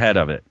to be head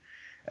of it.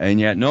 And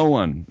yet no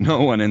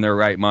one in their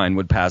right mind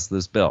would pass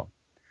this bill.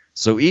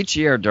 So each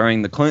year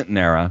during the Clinton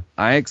era,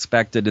 I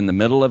expected in the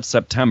middle of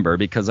September,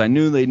 because I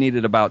knew they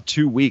needed about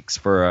 2 weeks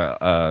for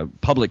a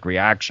public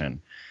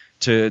reaction,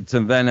 to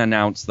then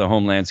announce the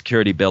Homeland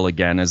Security bill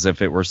again as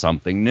if it were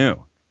something new.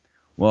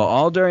 Well,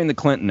 all during the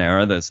Clinton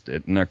era, this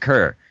didn't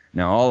occur.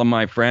 Now, all of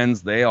my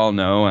friends, they all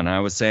know, and I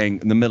was saying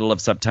the middle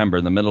of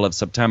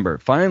September.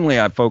 Finally,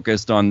 I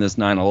focused on this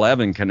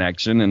 9/11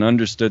 connection and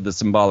understood the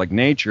symbolic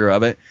nature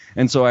of it,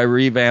 and so I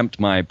revamped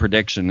my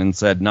prediction and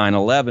said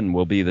 9/11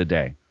 will be the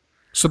day.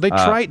 So they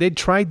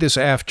tried this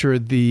after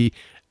the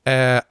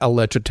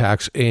alleged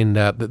attacks in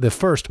the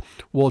first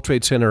World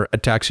Trade Center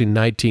attacks in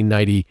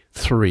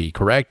 1993,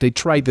 correct? They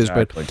tried this,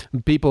 exactly.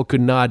 But people could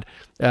not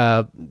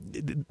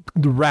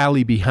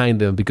rally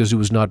behind them because it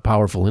was not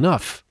powerful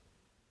enough.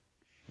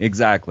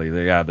 Exactly.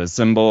 Yeah, the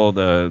symbol,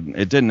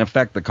 it didn't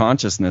affect the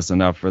consciousness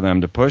enough for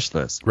them to push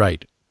this.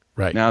 Right.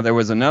 Now, there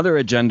was another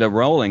agenda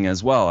rolling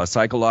as well, a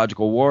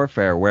psychological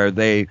warfare, where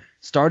they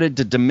started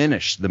to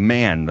diminish the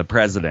man, the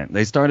president.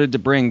 They started to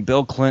bring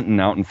Bill Clinton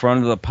out in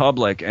front of the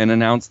public and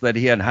announce that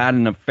he had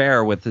an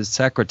affair with his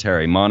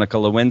secretary, Monica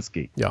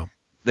Lewinsky. Yeah.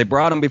 They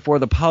brought him before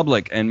the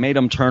public and made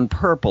him turn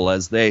purple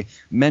as they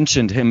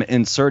mentioned him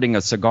inserting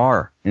a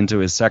cigar into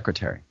his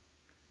secretary.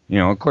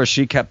 Of course,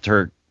 she kept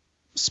her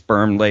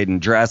sperm-laden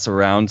dress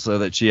around so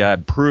that she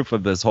had proof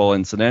of this whole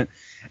incident,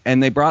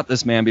 and they brought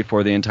this man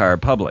before the entire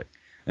public.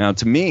 Now,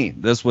 to me,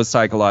 this was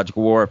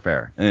psychological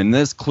warfare, and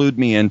this clued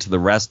me into the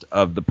rest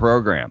of the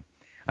program.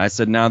 I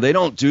said, now, they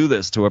don't do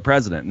this to a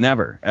president.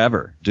 Never,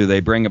 ever do they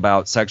bring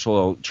about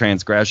sexual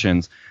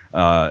transgressions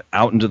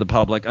out into the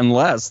public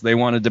unless they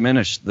want to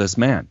diminish this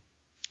man.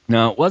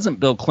 Now, it wasn't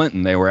Bill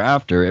Clinton they were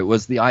after. It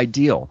was the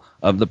ideal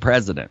of the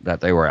president that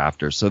they were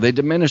after. So they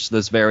diminished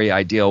this very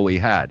ideal we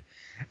had.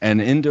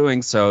 And in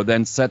doing so,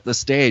 then set the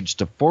stage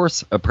to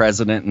force a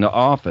president into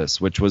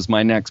office, which was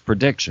my next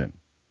prediction.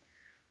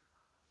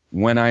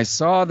 When I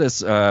saw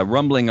this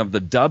rumbling of the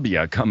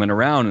W coming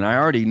around, and I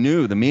already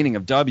knew the meaning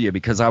of W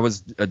because I was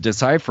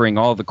deciphering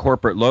all the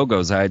corporate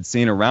logos I had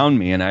seen around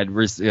me, and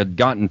had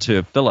gotten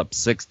to Phillips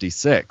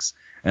 66,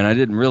 and I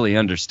didn't really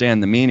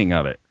understand the meaning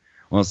of it.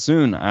 Well,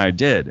 soon I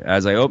did,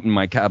 as I opened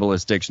my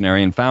Kabbalist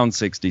dictionary and found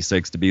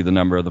 66 to be the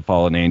number of the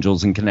fallen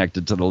angels and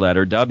connected to the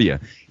letter W.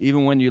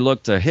 Even when you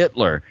look to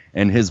Hitler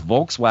and his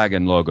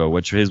Volkswagen logo,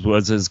 which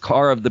was his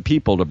car of the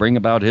people to bring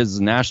about his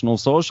National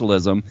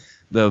Socialism,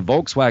 the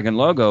Volkswagen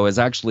logo is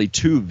actually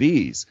two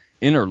V's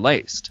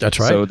interlaced. That's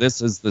right. So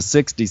this is the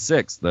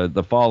 66,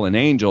 the fallen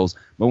angels.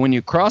 But when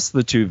you cross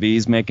the two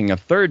V's, making a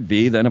third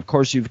V, then of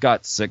course you've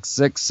got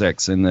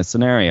 666 in this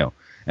scenario.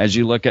 As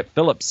you look at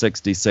Phillips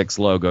 66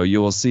 logo,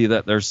 you will see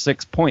that there's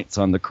 6 points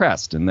on the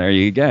crest, and there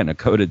you again, a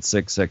coded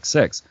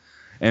 666.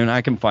 And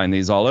I can find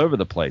these all over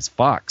the place.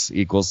 Fox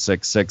equals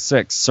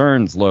 666.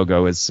 CERN's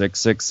logo is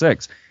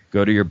 666.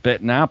 Go to your Bit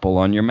and Apple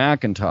on your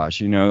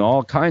Macintosh.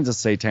 All kinds of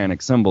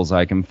satanic symbols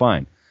I can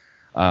find.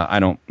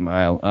 I don't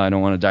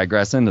want to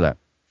digress into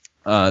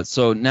that.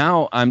 So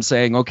now I'm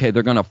saying, okay,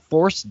 they're going to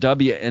force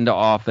W into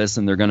office,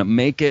 and they're going to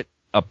make it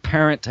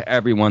apparent to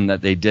everyone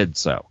that they did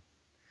so.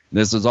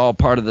 This is all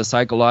part of the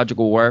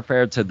psychological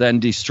warfare to then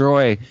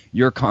destroy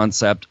your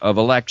concept of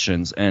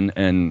elections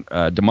and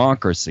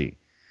democracy.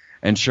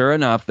 And sure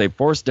enough, they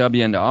forced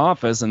W into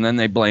office, and then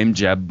they blamed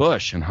Jeb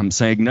Bush. And I'm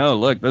saying, no,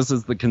 look, this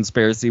is the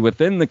conspiracy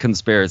within the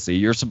conspiracy.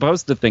 You're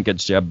supposed to think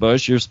it's Jeb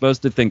Bush. You're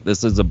supposed to think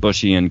this is a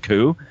Bushian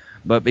coup.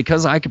 But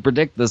because I could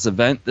predict this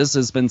event, this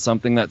has been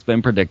something that's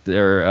been predicted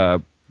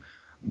or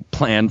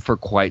planned for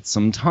quite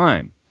some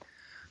time.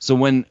 So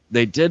when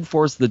they did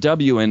force the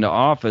W into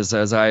office,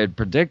 as I had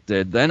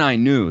predicted, then I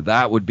knew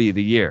that would be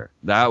the year.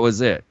 That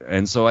was it.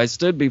 And so I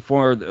stood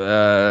before,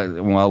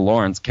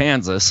 Lawrence,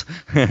 Kansas.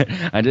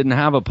 I didn't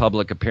have a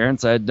public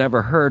appearance. I had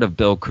never heard of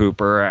Bill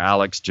Cooper or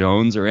Alex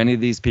Jones or any of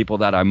these people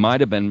that I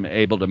might have been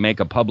able to make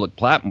a public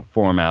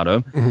platform out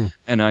of. Mm-hmm.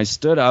 And I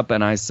stood up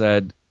and I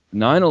said,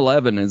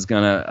 9/11 is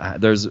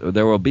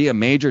there will be a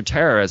major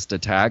terrorist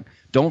attack.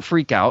 Don't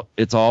freak out.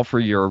 It's all for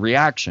your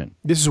reaction.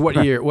 This is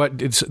what year? What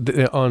it's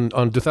on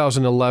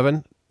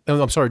 2011?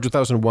 I'm sorry,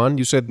 2001.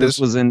 You said this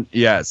was in.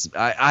 Yes,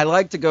 I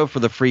like to go for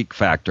the freak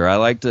factor. I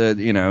like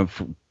to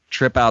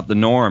trip out the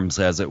norms,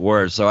 as it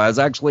were. So I was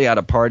actually at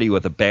a party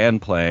with a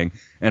band playing,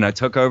 and I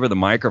took over the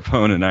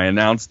microphone and I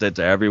announced it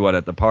to everyone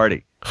at the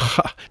party.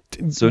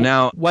 So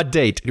now, what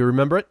date? Do you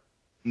remember it?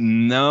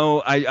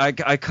 No, I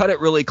cut it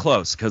really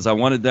close because I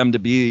wanted them to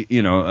be,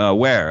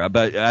 aware.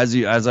 But as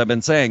I've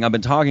been saying, I've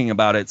been talking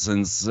about it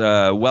since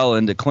well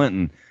into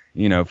Clinton.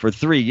 For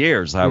 3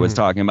 years, I was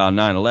talking about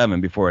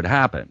 9/11 before it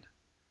happened.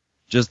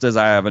 Just as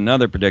I have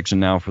another prediction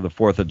now for the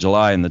 4th of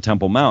July in the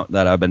Temple Mount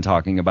that I've been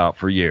talking about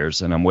for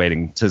years, and I'm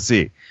waiting to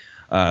see.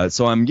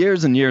 So I'm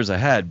years and years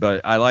ahead,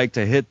 but I like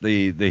to hit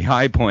the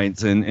high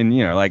points and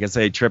like I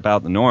say, trip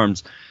out the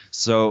norms.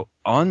 So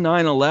on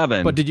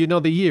 9/11. But did you know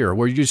the year?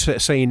 Were you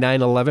saying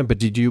 9/11? But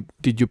did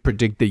you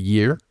predict the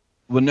year?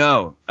 Well,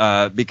 no,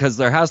 because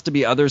there has to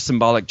be other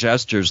symbolic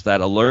gestures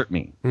that alert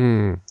me.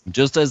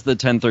 Just as the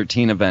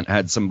 1013 event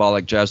had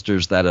symbolic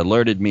gestures that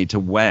alerted me to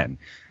when.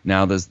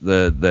 Now,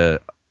 the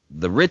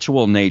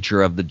ritual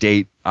nature of the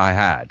date I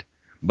had,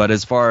 but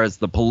as far as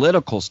the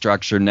political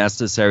structure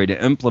necessary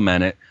to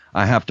implement it,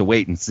 I have to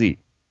wait and see.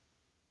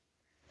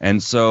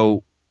 And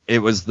so it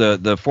was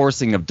the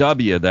forcing of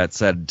W that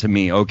said to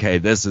me, okay,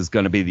 this is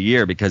going to be the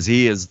year, because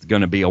he is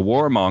going to be a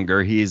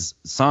warmonger. He's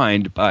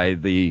signed by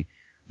the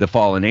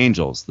fallen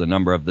angels, the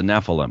number of the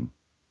Nephilim,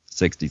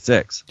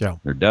 66,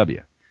 or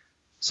W.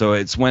 So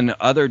it's when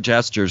other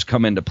gestures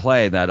come into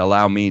play that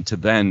allow me to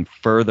then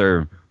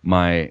further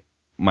my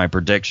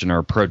prediction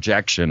or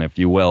projection, if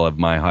you will, of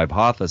my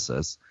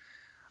hypothesis.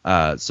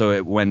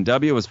 When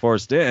W was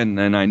forced in,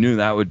 then I knew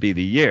that would be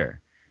the year.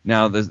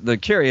 Now, the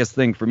curious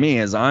thing for me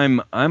is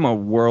I'm a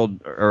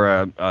world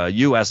or a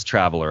U.S.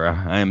 traveler.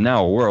 I am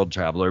now a world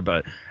traveler,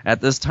 but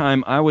at this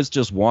time I was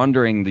just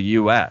wandering the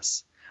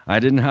U.S. I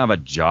didn't have a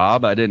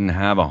job. I didn't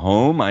have a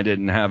home. I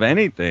didn't have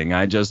anything.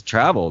 I just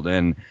traveled,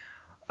 and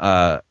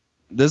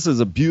this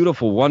is a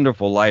beautiful,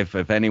 wonderful life,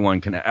 if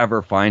anyone can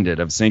ever find it,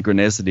 of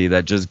synchronicity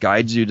that just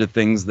guides you to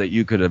things that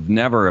you could have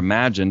never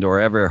imagined or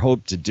ever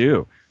hoped to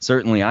do.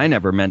 Certainly, I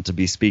never meant to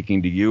be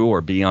speaking to you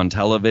or be on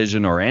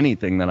television or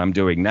anything that I'm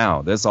doing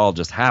now. This all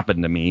just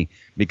happened to me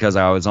because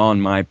I was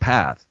on my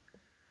path.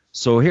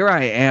 So here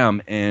I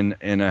am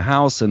in a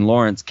house in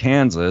Lawrence,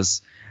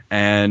 Kansas,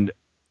 and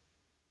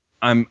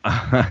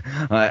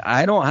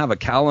I don't have a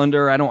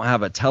calendar. I don't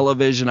have a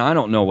television. I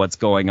don't know what's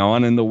going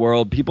on in the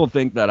world. People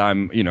think that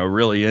I'm,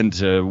 really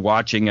into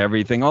watching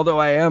everything, although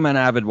I am an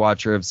avid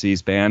watcher of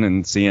C-SPAN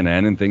and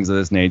CNN and things of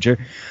this nature.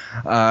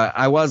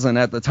 I wasn't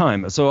at the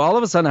time. So all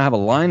of a sudden I have a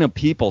line of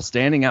people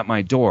standing at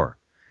my door,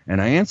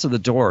 and I answer the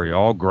door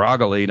all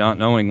groggily, not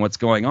knowing what's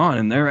going on,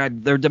 and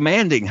they're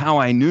demanding how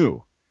I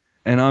knew.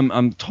 And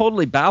I'm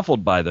totally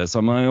baffled by this.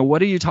 I'm like,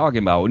 what are you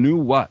talking about? Knew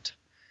what?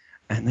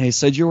 And they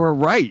said, you were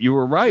right.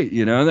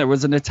 There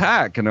was an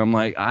attack. And I'm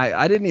like,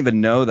 I didn't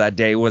even know that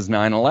day was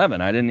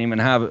 9/11.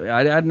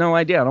 I had no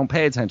idea. I don't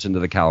pay attention to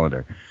the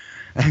calendar.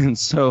 And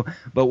so,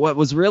 but what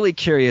was really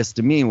curious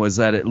to me was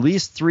that at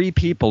least 3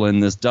 people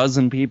in this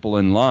dozen people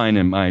in line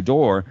in my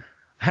door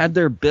had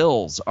their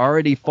bills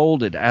already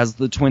folded as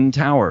the Twin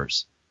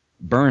Towers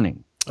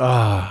burning.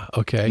 Ah,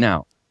 okay.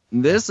 Now,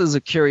 this is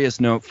a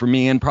curious note for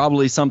me, and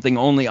probably something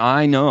only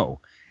I know,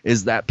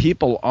 is that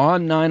people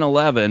on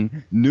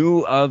 9/11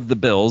 knew of the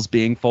bills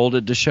being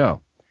folded to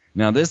show.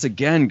 Now, this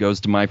again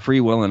goes to my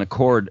free will and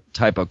accord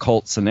type of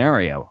cult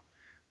scenario.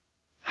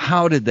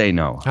 How did they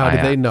know? How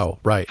did they know?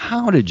 Right.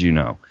 How did you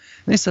know?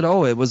 They said,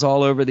 it was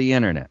all over the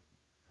internet.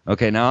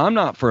 Okay, now I'm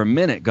not for a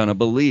minute going to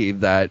believe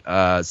that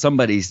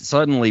somebody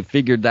suddenly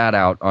figured that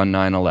out on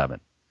 9/11.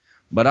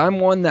 But I'm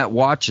one that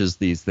watches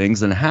these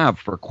things and have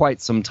for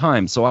quite some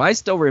time. So I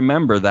still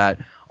remember that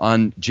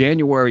on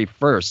January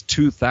 1st,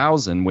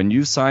 2000, when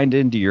you signed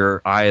into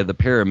your Eye of the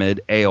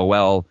Pyramid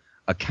AOL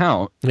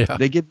account,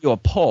 they give you a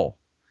poll.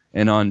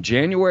 And on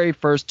January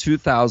 1st,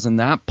 2000,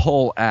 that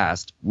poll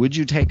asked, would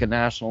you take a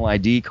national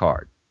ID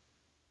card?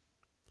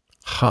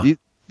 Huh.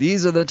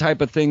 These are the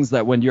type of things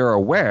that when you're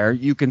aware,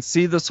 you can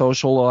see the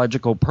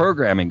sociological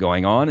programming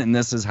going on. And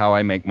this is how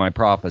I make my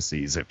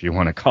prophecies, if you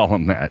want to call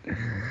them that.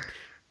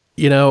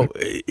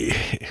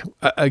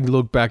 I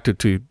look back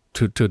to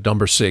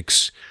number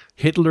 6.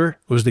 Hitler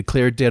was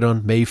declared dead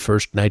on May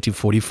 1st,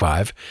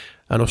 1945,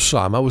 and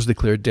Osama was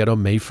declared dead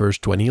on May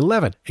 1st,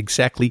 2011,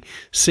 exactly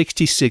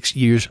 66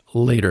 years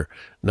later.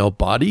 No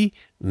body,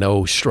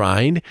 no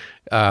shrine,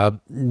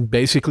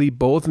 basically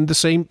both in the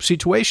same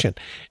situation.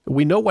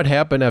 We know what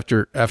happened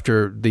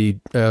after the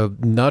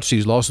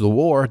Nazis lost the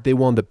war. They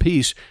won the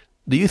peace.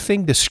 Do you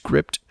think the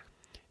script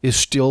is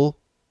still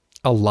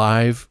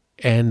alive?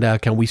 And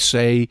can we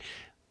say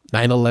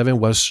 9/11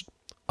 was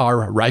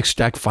our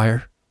Reichstag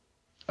fire?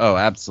 Oh,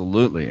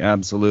 absolutely.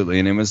 Absolutely.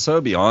 And it was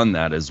so beyond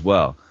that as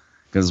well.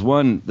 Because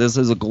this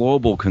is a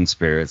global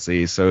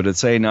conspiracy. So to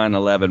say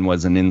 9/11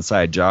 was an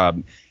inside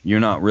job, you're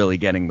not really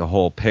getting the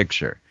whole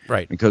picture.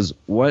 Right. Because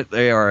what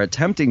they are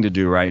attempting to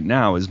do right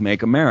now is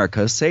make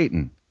America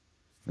Satan.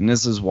 And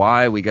this is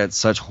why we get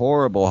such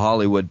horrible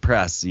Hollywood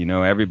press.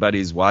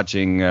 Everybody's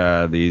watching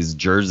these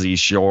Jersey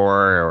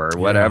Shore or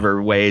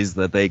whatever ways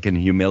that they can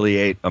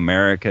humiliate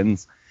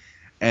Americans.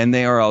 And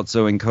they are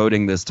also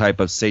encoding this type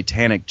of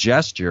satanic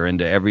gesture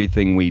into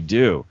everything we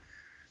do.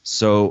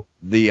 So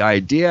the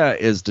idea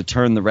is to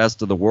turn the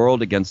rest of the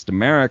world against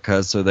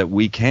America so that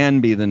we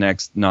can be the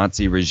next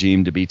Nazi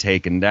regime to be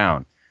taken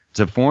down.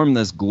 To form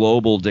this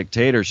global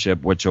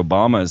dictatorship, which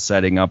Obama is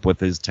setting up with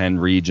his 10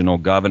 regional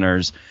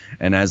governors,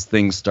 and as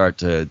things start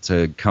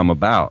to come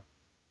about.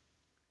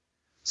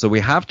 So we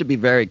have to be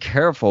very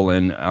careful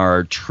in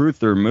our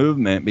truther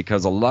movement,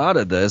 because a lot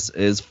of this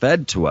is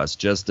fed to us,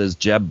 just as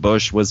Jeb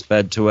Bush was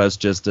fed to us,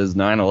 just as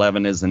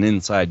 9/11 is an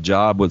inside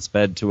job was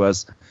fed to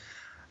us.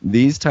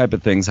 These type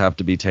of things have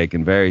to be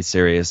taken very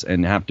serious,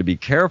 and have to be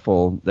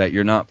careful that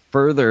you're not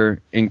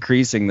further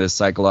increasing this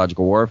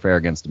psychological warfare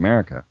against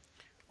America.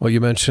 Well,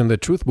 you mentioned the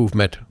truth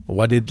movement.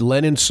 What did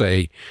Lenin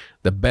say?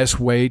 The best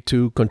way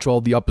to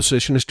control the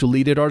opposition is to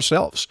lead it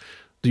ourselves.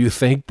 Do you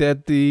think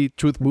that the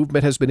truth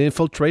movement has been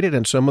infiltrated,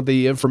 and some of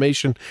the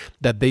information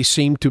that they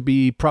seem to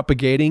be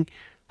propagating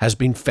has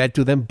been fed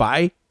to them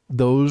by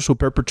those who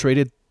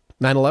perpetrated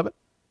 9/11?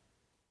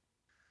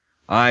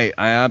 I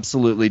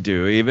absolutely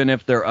do, even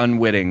if they're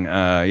unwitting,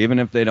 even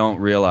if they don't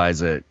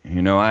realize it.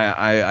 You know,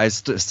 I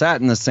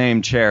sat in the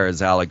same chair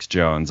as Alex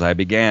Jones. I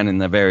began in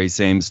the very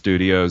same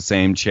studio,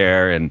 same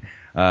chair, and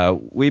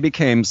we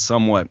became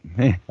somewhat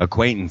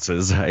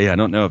acquaintances. I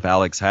don't know if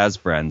Alex has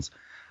friends.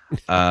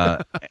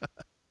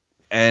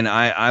 And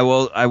I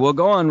will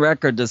go on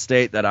record to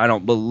state that I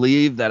don't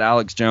believe that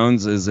Alex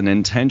Jones is an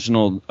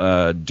intentional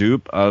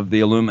dupe of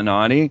the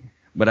Illuminati.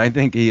 But I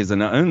think he is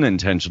an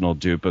unintentional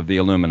dupe of the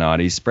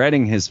Illuminati,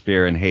 spreading his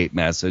fear and hate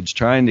message,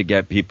 trying to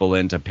get people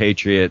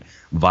into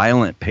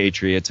violent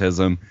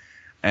patriotism.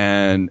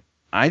 And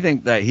I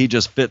think that he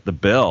just fit the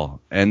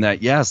bill, and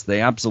that, yes, they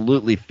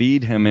absolutely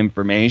feed him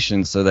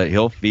information so that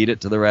he'll feed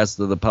it to the rest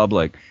of the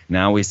public.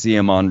 Now we see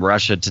him on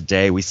Russia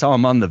Today. We saw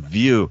him on The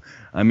View.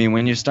 I mean,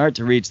 when you start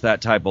to reach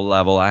that type of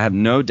level, I have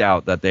no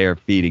doubt that they are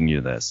feeding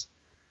you this.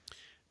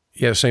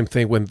 Yeah, same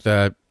thing with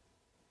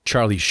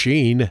Charlie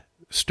Sheen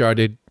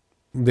started.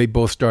 They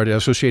both started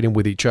associating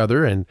with each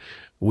other, and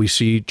we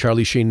see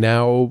Charlie Sheen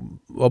now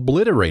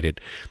obliterated.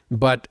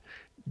 But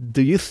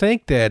do you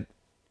think that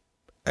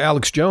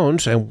Alex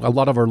Jones, and a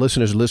lot of our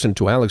listeners listen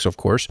to Alex, of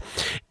course,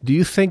 do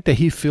you think that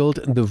he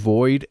filled the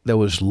void that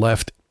was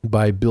left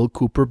by Bill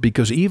Cooper?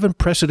 Because even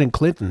President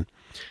Clinton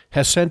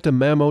has sent a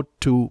memo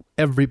to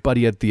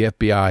everybody at the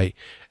FBI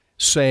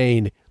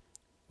saying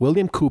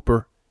William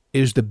Cooper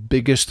is the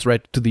biggest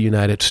threat to the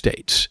United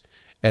States.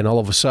 And all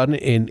of a sudden,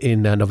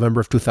 in November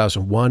of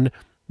 2001,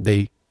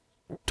 they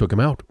took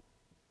him out.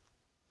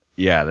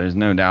 Yeah, there's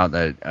no doubt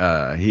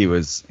that he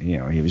was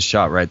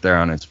shot right there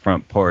on his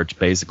front porch,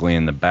 basically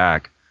in the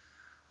back.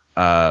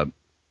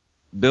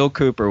 Bill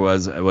Cooper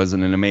was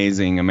an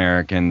amazing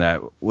American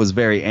that was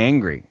very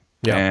angry.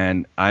 Yeah.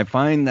 And I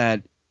find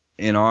that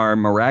in our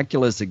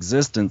miraculous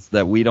existence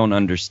that we don't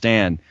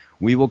understand,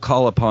 we will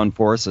call upon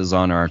forces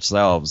on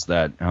ourselves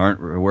that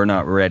we're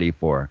not ready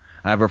for.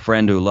 I have a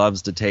friend who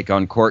loves to take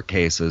on court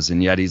cases,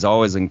 and yet he's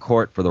always in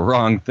court for the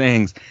wrong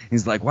things.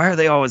 He's like, why are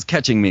they always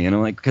catching me? And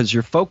I'm like, because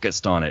you're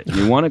focused on it.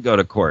 You want to go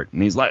to court.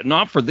 And he's like,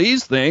 not for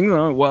these things.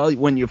 Well,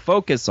 when you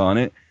focus on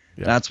it,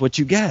 that's what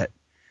you get.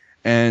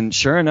 And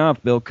sure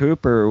enough, Bill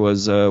Cooper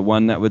was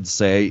one that would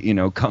say,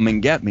 come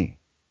and get me.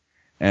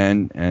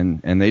 And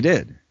they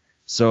did.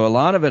 So a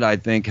lot of it, I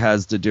think,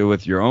 has to do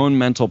with your own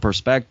mental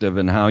perspective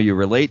and how you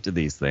relate to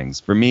these things.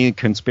 For me,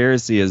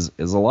 conspiracy is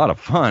a lot of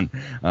fun.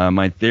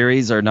 My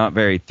theories are not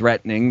very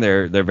threatening.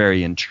 They're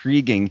very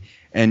intriguing,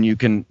 and you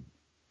can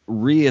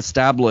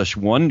reestablish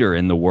wonder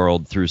in the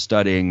world through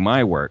studying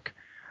my work.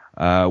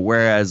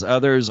 Whereas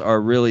others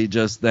are really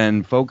just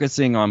then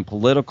focusing on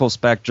political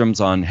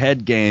spectrums, on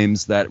head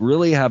games that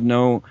really have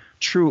no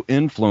true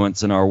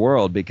influence in our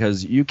world,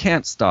 because you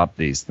can't stop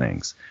these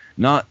things.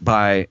 Not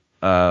by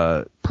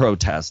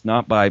protest,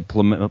 not by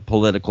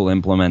political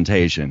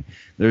implementation.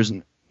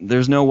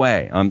 There's no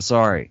way. I'm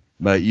sorry,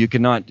 but you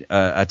cannot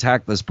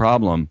attack this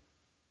problem.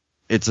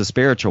 It's a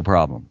spiritual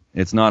problem.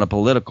 It's not a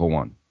political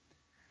one.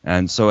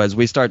 And so as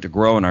we start to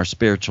grow in our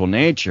spiritual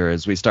nature,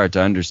 as we start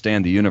to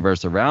understand the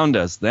universe around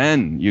us,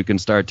 then you can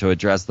start to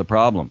address the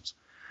problems.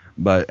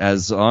 But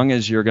as long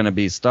as you're going to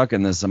be stuck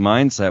in this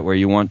mindset where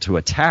you want to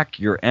attack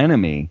your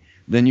enemy,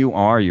 then you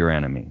are your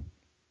enemy.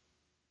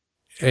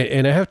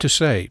 And I have to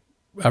say,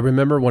 I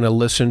remember when I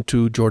listened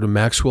to Jordan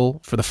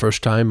Maxwell for the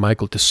first time,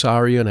 Michael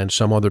Tessarian and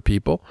some other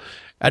people.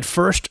 At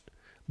first,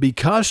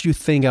 because you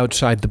think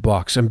outside the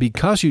box and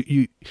because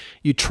you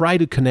try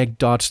to connect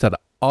dots that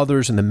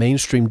others in the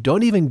mainstream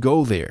don't even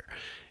go there,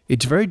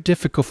 it's very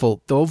difficult for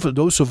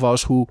those of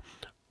us who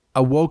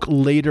awoke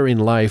later in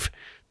life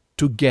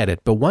to get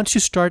it. But once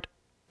you start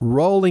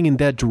rolling in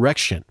that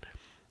direction,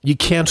 you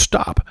can't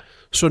stop.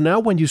 So now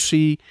when you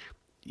see,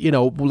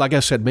 like I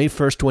said, May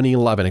 1st,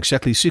 2011,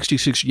 exactly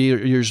 66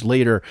 years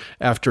later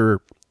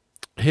after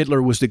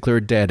Hitler was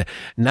declared dead,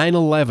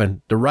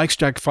 9/11, the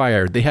Reichstag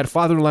fire, they had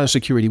Fatherland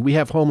Security, we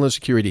have Homeland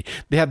Security,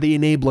 they have the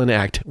Enabling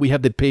Act, we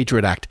have the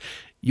Patriot Act.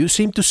 You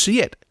seem to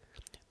see it.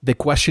 The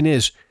question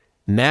is,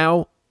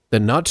 now the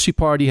Nazi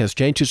Party has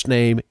changed its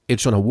name,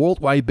 it's on a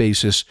worldwide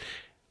basis.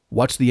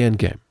 What's the end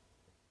game?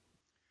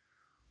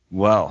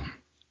 Well,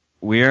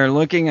 we are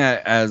looking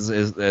at as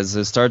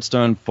it starts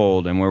to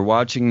unfold, and we're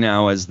watching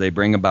now as they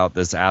bring about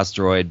this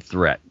asteroid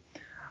threat.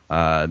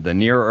 The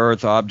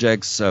near-Earth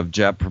objects of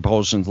Jet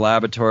Propulsion's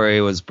laboratory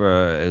is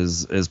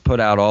put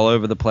out all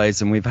over the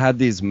place, and we've had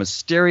these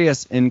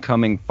mysterious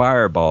incoming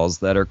fireballs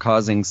that are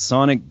causing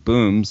sonic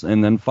booms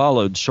and then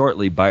followed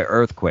shortly by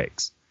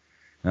earthquakes.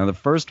 Now, the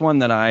first one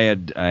that I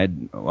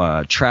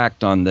had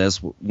tracked on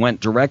this went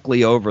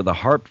directly over the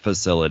HARP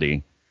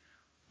facility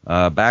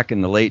back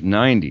in the late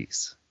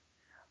 90s.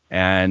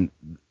 And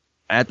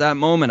at that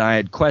moment, I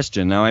had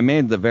questioned. Now, I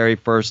made the very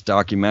first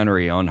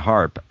documentary on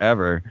HARP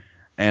ever,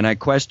 and I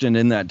questioned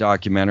in that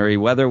documentary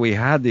whether we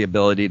had the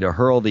ability to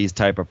hurl these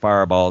type of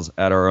fireballs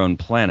at our own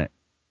planet.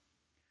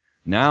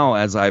 Now,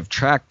 as I've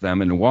tracked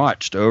them and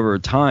watched over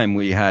time,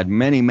 we had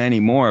many,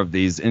 many more of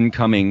these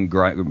incoming,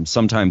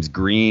 sometimes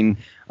green,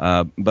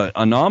 but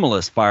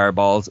anomalous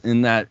fireballs,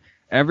 in that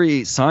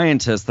every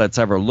scientist that's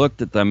ever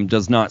looked at them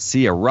does not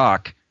see a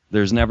rock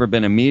There's never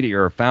been a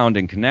meteor found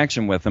in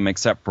connection with them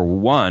except for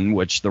one,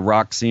 which the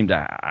rock seemed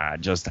to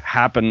just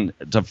happen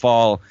to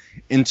fall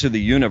into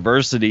the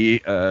university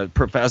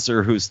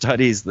professor who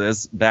studies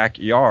this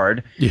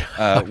backyard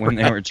when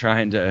they were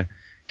trying to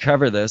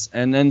cover this.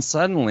 And then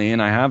suddenly,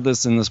 and I have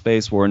this in the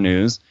Space War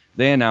News,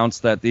 they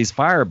announced that these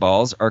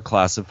fireballs are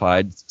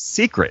classified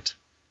secret.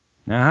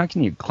 Now, how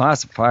can you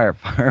classify a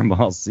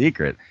fireball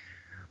secret?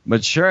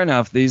 But sure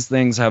enough, these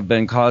things have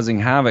been causing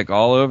havoc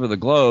all over the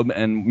globe,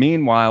 and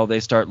meanwhile,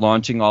 they start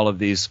launching all of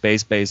these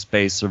space-based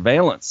space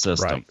surveillance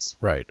systems.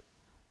 Right.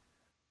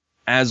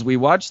 As we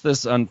watch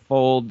this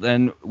unfold,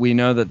 then we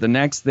know that the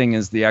next thing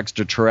is the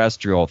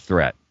extraterrestrial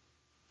threat.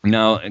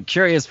 Now,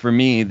 curious for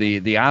me,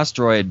 the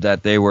asteroid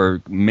that they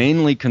were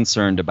mainly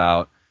concerned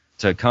about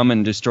to come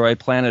and destroy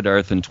planet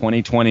Earth in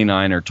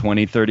 2029 or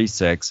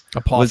 2036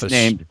 was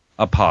named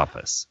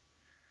Apophis.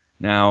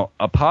 Now,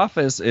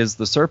 Apophis is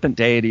the serpent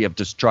deity of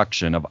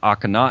destruction of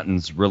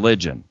Akhenaten's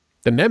religion.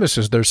 The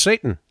nemesis, there's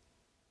Satan.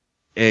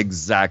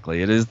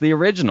 Exactly. It is the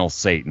original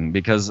Satan,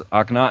 because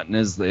Akhenaten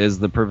is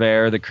the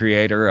purveyor, the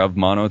creator of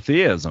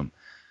monotheism.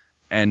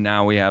 And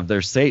now we have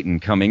their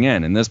Satan coming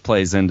in, and this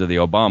plays into the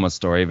Obama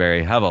story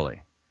very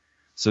heavily.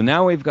 So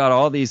now we've got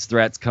all these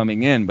threats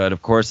coming in, but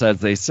of course, as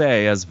they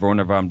say, as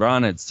Werner von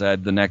Braun had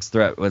said, the next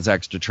threat was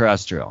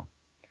extraterrestrial.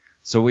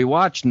 So we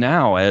watch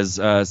now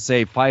as,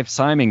 say, Fife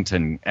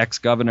Symington,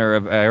 ex-governor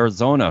of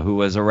Arizona, who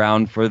was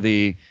around for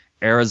the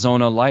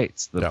Arizona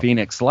Lights, the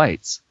Phoenix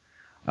Lights,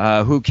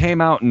 who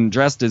came out and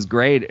dressed his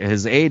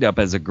aide up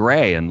as a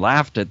gray and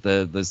laughed at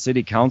the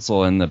city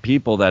council and the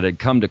people that had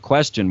come to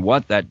question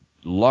what that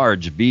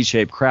large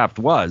V-shaped craft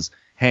was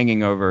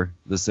hanging over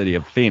the city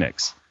of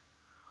Phoenix.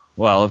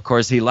 Well, of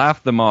course, he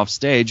laughed them off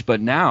stage, but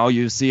now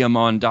you see him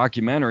on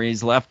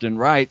documentaries left and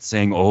right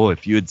saying, oh,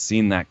 if you had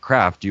seen that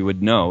craft, you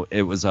would know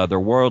it was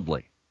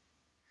otherworldly.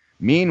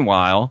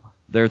 Meanwhile,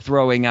 they're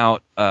throwing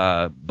out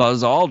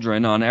Buzz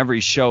Aldrin on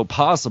every show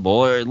possible,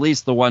 or at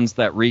least the ones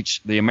that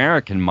reach the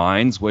American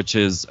minds, which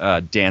is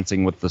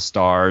Dancing with the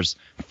Stars,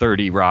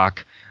 30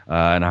 Rock,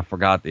 and I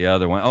forgot the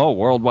other one. Oh,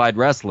 Worldwide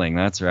Wrestling,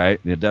 that's right,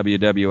 the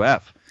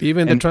WWF.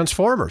 Even the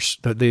Transformers,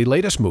 the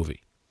latest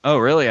movie. Oh,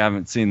 really? I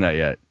haven't seen that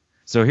yet.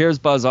 So here's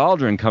Buzz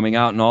Aldrin coming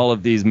out in all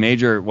of these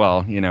major,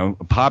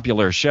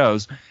 popular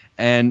shows.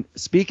 And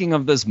speaking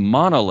of this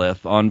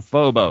monolith on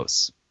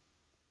Phobos,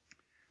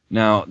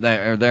 now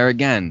they're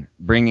again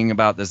bringing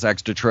about this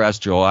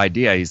extraterrestrial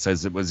idea. He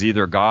says it was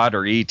either God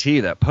or E.T.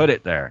 that put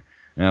it there.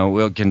 Now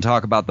we can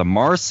talk about the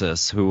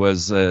Marsis, who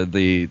was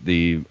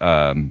the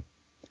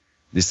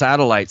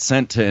satellite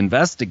sent to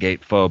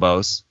investigate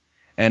Phobos.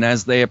 And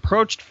as they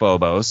approached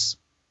Phobos,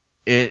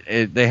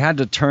 they had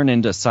to turn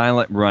into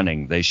silent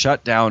running. They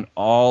shut down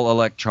all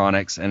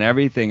electronics and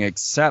everything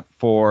except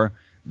for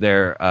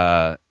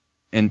their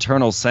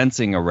internal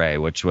sensing array,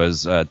 which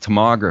was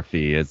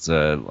tomography. It's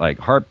like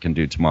HARP can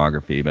do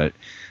tomography,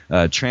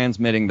 but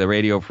transmitting the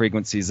radio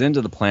frequencies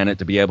into the planet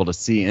to be able to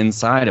see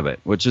inside of it,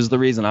 which is the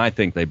reason I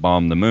think they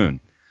bombed the moon.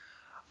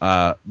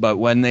 But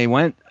when they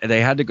went, they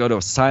had to go to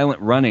a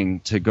silent running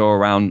to go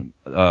around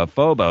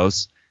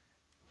Phobos,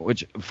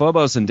 which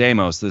Phobos and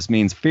Deimos, this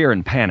means fear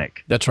and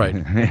panic. That's right.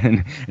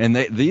 and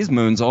these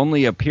moons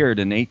only appeared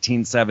in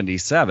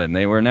 1877.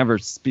 They were never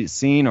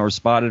seen or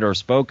spotted or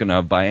spoken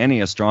of by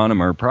any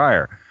astronomer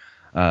prior.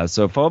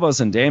 So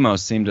Phobos and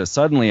Deimos seem to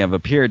suddenly have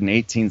appeared in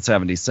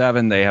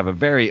 1877. They have a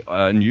very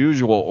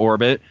unusual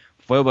orbit.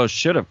 Phobos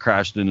should have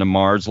crashed into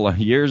Mars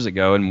years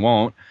ago and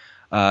won't.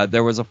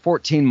 There was a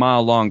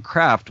 14-mile-long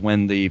craft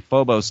when the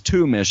Phobos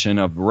 2 mission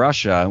of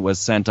Russia was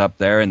sent up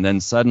there and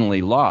then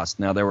suddenly lost.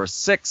 Now, there were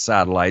 6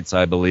 satellites,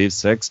 I believe,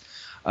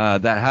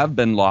 that have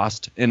been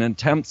lost in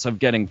attempts of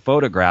getting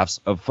photographs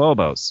of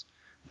Phobos.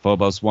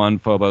 Phobos 1,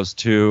 Phobos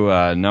 2,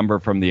 a number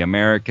from the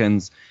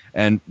Americans.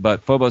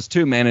 But Phobos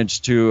 2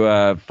 managed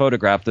to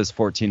photograph this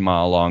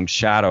 14-mile-long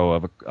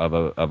shadow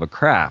of a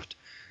craft.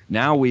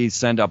 Now we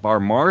send up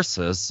our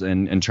Marsis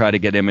and try to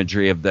get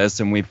imagery of this,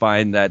 and we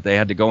find that they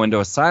had to go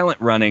into a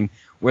silent running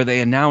where they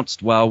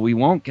announced, well, we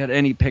won't get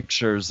any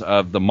pictures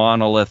of the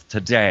monolith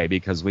today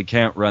because we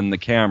can't run the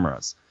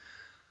cameras.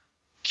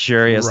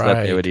 Curious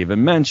that they would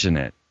even mention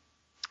it.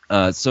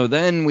 So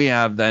then we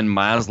have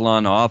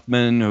Maslan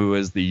Othman, who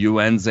is the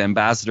UN's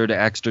ambassador to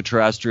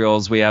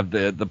extraterrestrials. We have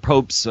the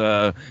Pope's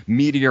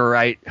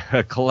meteorite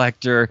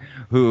collector,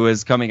 who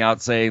is coming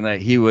out saying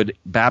that he would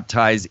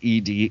baptize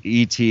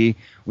E.T.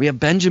 We have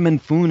Benjamin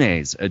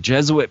Funes, a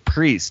Jesuit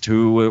priest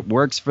who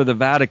works for the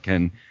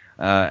Vatican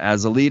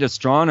as a lead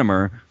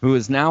astronomer, who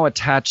is now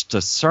attached to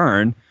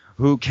CERN,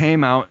 who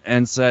came out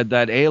and said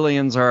that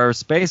aliens are our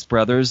space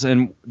brothers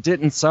and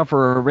didn't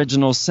suffer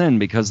original sin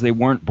because they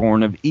weren't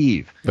born of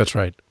Eve. That's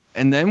right.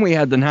 And then we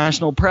had the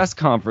National Press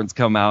Conference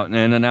come out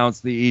and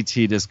announce the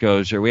ET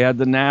disclosure. We had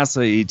the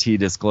NASA ET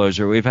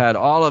disclosure. We've had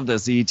all of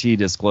this ET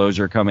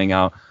disclosure coming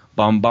out,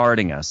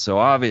 bombarding us. So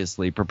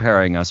obviously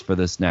preparing us for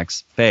this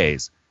next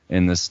phase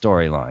in this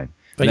storyline.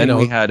 Then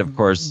we had, of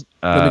course...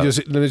 let me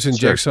just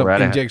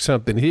inject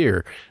something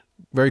here.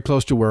 Very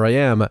close to where I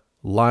am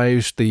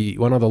lies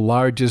one of the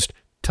largest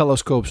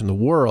telescopes in the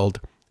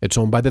world, It's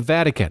owned by the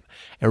Vatican.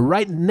 And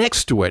right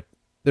next to it,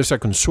 there's a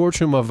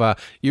consortium of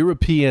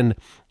European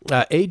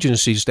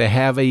agencies that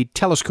have a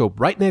telescope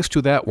right next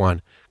to that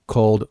one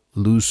called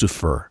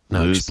Lucifer.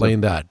 Now,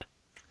 explain that.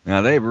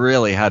 Now, they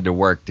really had to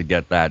work to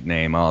get that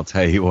name, I'll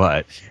tell you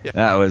what. Yeah.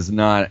 That was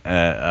not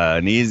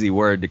an easy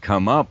word to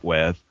come up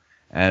with,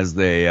 as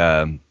they...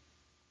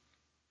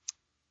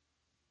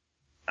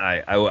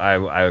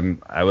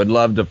 I would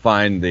love to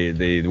find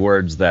the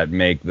words that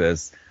make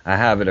this. I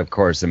have it, of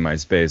course, in my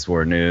Space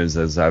War News,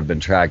 as I've been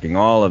tracking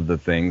all of the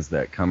things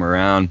that come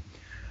around.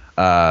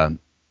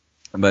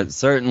 But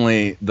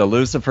certainly the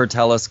Lucifer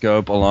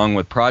telescope, along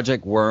with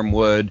Project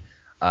Wormwood,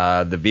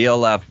 the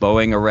VLF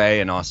Boeing array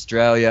in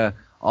Australia,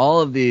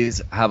 all of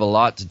these have a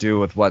lot to do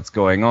with what's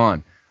going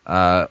on.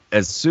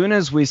 As soon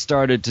as we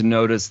started to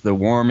notice the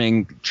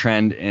warming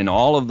trend in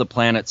all of the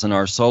planets in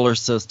our solar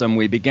system,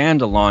 we began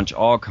to launch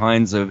all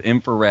kinds of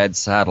infrared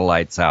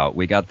satellites out.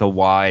 We got the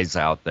WISE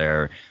out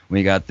there.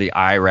 We got the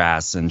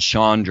IRAS and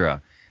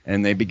Chandra.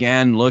 And they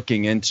began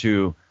looking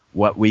into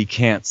what we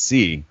can't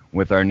see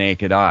with our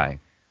naked eye.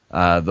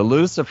 The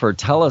Lucifer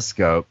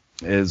telescope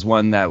is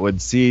one that would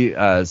see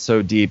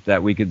so deep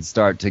that we could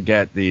start to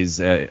get these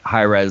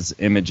high-res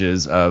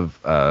images of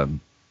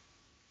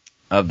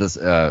this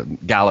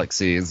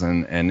galaxies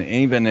and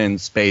even in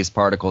space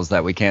particles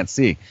that we can't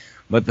see.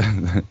 But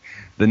the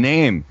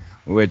name,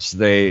 which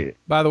they...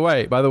 By the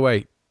way,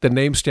 the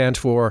name stands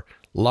for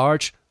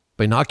Large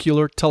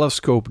Binocular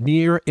Telescope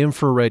Near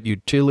Infrared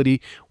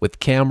Utility with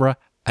Camera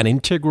and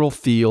Integral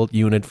Field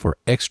Unit for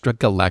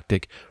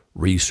Extragalactic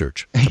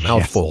Research. It's a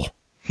mouthful.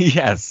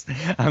 Yes.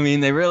 I mean,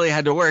 they really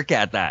had to work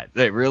at that.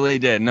 They really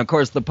did. And, of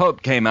course, the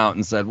Pope came out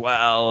and said,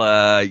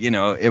 well,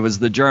 it was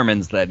the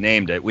Germans that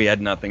named it. We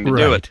had nothing to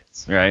do with it.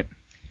 Right?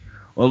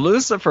 Well,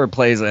 Lucifer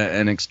plays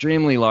an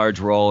extremely large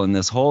role in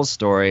this whole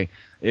story.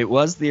 It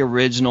was the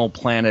original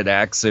Planet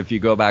X. If you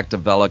go back to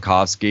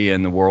Velikovsky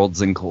and the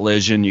Worlds in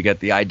Collision, you get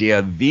the idea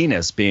of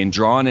Venus being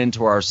drawn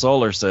into our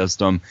solar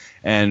system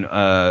and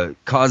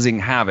causing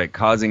havoc,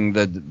 causing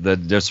the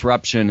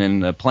disruption in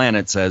the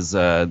planets as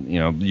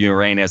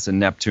Uranus and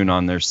Neptune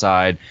on their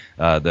side,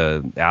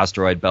 the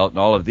asteroid belt, and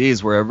all of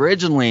these were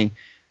originally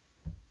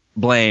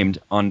blamed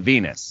on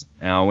Venus.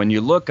 Now, when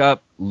you look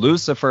up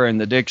Lucifer in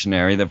the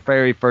dictionary, the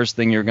very first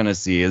thing you're going to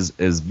see is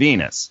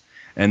Venus.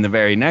 And the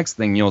very next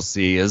thing you'll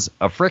see is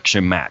a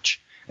friction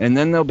match. And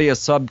then there'll be a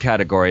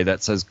subcategory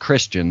that says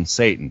Christian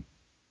Satan.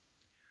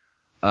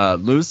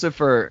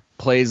 Lucifer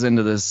plays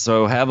into this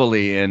so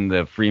heavily in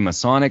the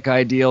Freemasonic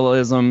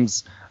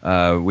idealisms.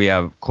 We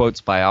have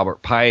quotes by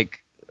Albert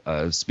Pike.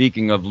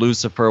 Speaking of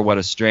Lucifer, what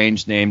a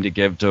strange name to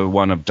give to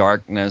one of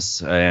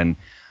darkness. And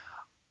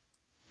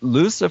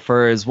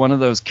Lucifer is one of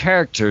those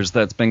characters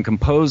that's been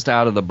composed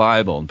out of the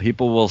Bible.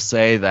 People will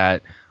say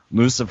that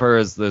Lucifer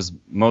is this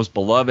most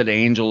beloved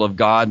angel of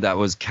God that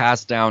was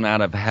cast down out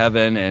of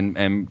heaven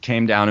and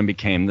came down and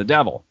became the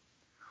devil.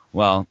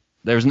 Well,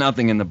 there's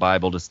nothing in the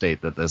Bible to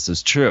state that this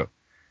is true.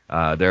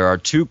 There are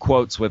two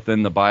quotes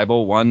within the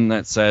Bible, one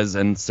that says,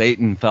 "And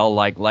Satan fell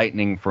like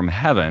lightning from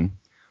heaven,"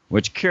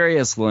 which,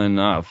 curiously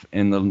enough,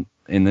 in the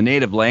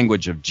native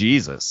language of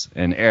Jesus,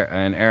 in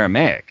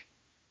Aramaic,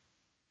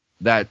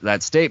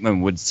 that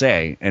statement would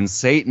say, "And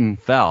Satan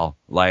fell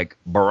like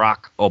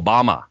Barack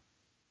Obama."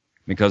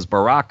 Because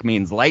Barak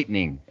means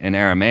lightning in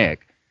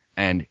Aramaic,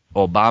 and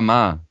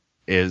Obama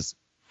is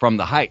from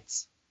the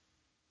heights.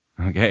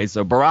 Okay,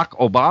 so Barack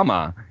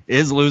Obama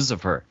is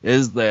Lucifer,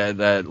 is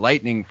the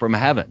lightning from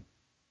heaven.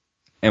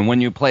 And when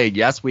you play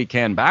Yes We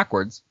Can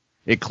backwards,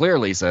 it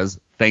clearly says,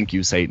 "Thank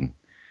you, Satan."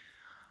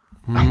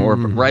 Or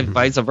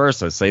vice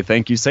versa, say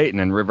 "Thank you, Satan,"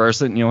 and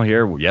reverse it, and you'll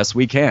hear, "Yes,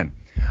 we can."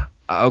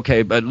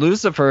 Okay, but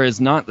Lucifer is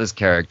not this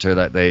character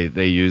that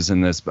they use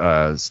in this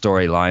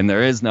storyline.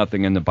 There is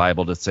nothing in the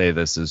Bible to say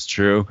this is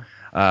true.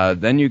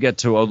 Then you get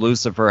to, "O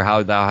Lucifer,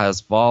 how thou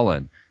hast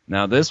fallen."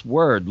 Now, this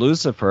word,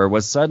 Lucifer,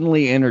 was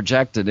suddenly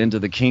interjected into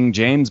the King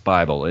James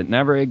Bible. It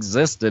never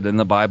existed in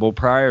the Bible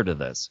prior to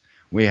this.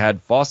 We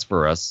had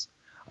phosphorus,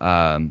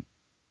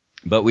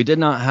 but we did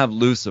not have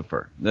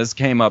Lucifer. This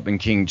came up in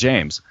King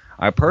James.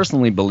 I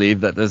personally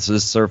believe that this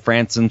is Sir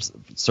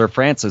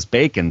Francis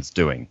Bacon's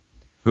doing,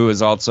 who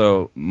is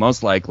also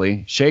most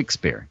likely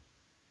Shakespeare.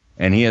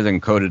 And he has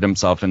encoded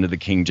himself into the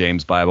King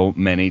James Bible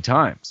many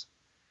times.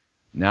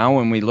 Now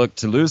when we look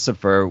to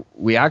Lucifer,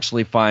 we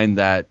actually find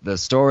that the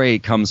story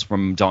comes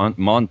from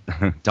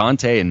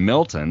Dante and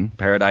Milton,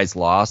 Paradise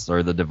Lost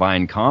or the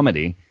Divine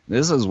Comedy.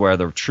 This is where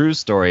the true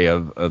story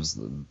of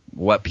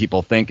what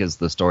people think is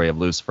the story of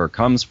Lucifer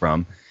comes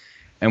from.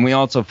 And we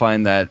also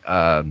find that...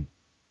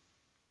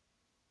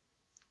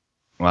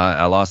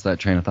 I lost that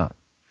train of thought.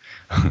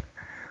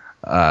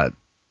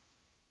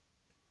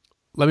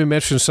 Let me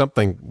mention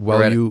something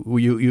while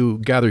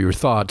you gather your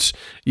thoughts.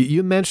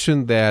 You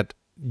mentioned that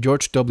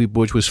George W.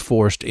 Bush was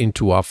forced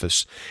into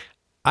office.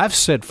 I've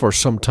said for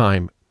some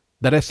time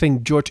that I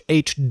think George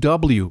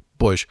H.W.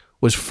 Bush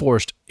was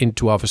forced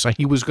into office.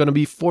 He was going to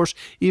be forced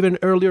even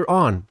earlier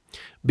on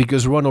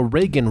because Ronald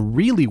Reagan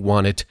really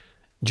wanted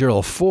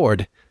Gerald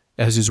Ford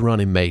as his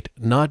running mate,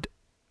 not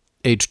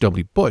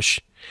H.W. Bush.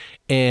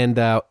 And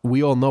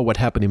we all know what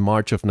happened in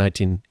March of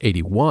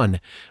 1981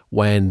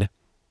 when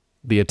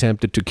they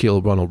attempted to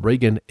kill Ronald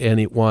Reagan, and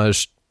it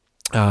was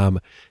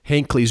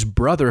Hinckley's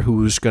brother who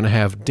was going to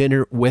have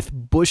dinner with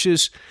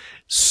Bush's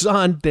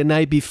son the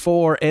night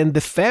before, and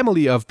the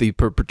family of the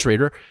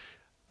perpetrator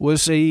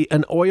was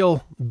an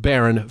oil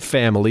baron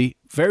family,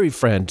 very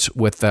friends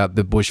with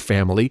the Bush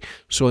family.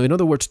 So in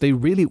other words, they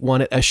really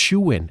wanted a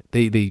shoo-in.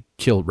 They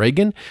killed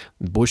Reagan.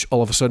 Bush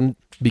all of a sudden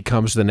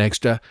becomes the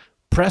next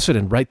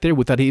president right there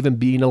without even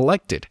being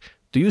elected.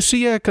 Do you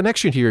see a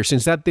connection here,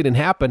 since that didn't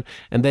happen?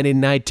 And then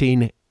in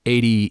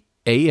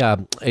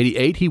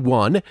 1988 he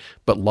won,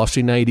 but lost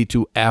in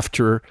 92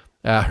 after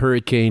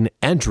Hurricane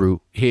Andrew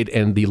hit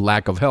and the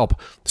lack of help,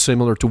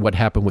 similar to what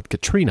happened with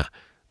Katrina.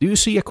 Do you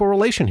see a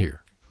correlation here?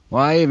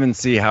 Well, I even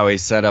see how he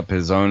set up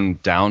his own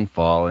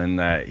downfall in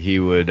that he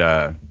would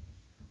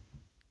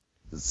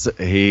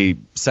he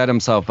set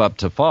himself up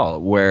to fall,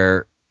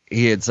 where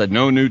he had said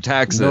no new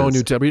taxes,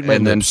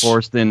 and then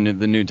forced in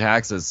the new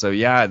taxes. So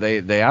yeah,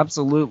 they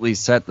absolutely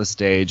set the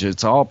stage.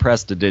 It's all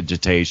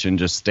prestidigitation,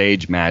 just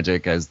stage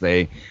magic, as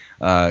they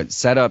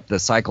set up the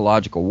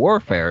psychological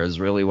warfare is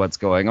really what's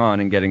going on,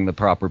 and getting the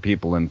proper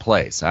people in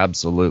place.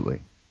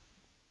 Absolutely.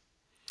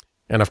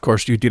 And of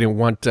course, they didn't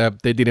want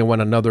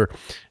another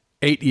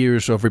 8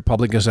 years of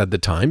Republicans at the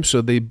time,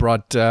 so they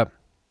brought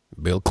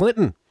Bill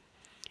Clinton.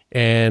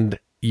 And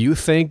you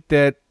think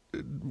that,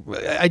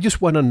 I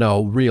just want to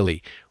know,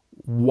 really,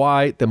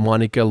 why the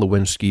Monica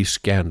Lewinsky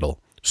scandal?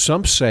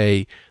 Some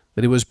say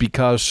that it was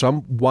because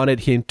some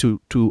wanted him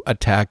to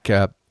attack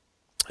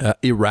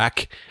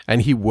Iraq,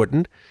 and he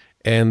wouldn't,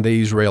 and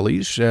the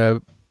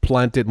Israelis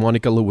planted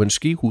Monica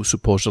Lewinsky, who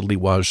supposedly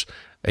was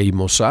a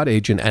Mossad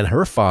agent, and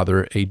her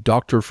father, a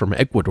doctor from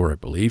Ecuador, I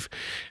believe,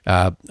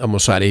 a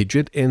Mossad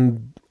agent.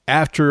 And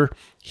after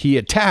he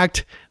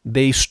attacked,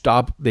 they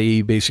stopped.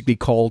 They basically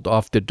called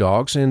off the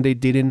dogs, and they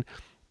didn't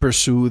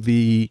pursue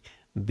the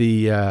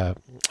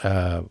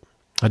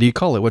how do you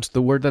call it? What's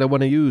the word that I want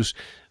to use?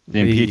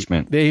 The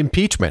impeachment. The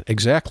impeachment,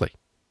 exactly.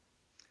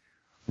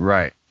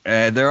 Right.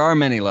 There are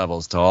many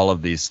levels to all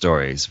of these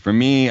stories. For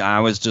me, I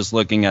was just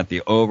looking at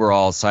the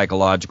overall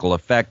psychological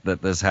effect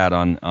that this had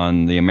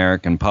on the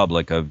American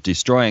public, of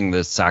destroying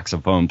this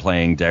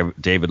saxophone-playing,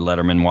 David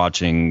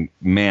Letterman-watching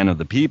man of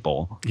the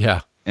people.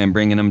 Yeah. And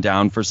bringing him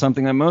down for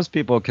something that most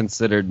people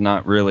considered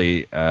not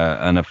really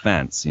an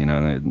offense. You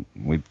know,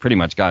 we've pretty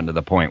much gotten to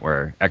the point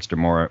where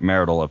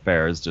extramarital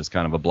affair is just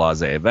kind of a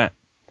blasé event.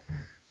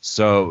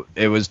 So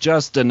it was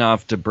just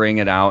enough to bring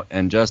it out,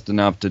 and just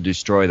enough to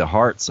destroy the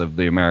hearts of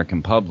the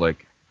American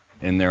public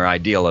in their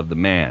ideal of the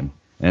man.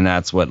 And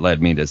that's what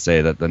led me to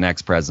say that the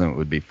next president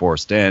would be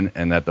forced in,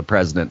 and that the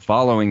president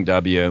following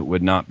W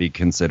would not be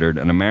considered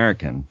an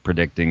American,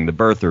 predicting the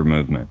birther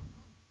movement.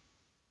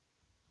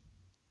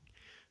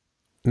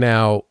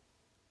 Now,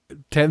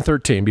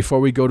 1013, before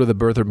we go to the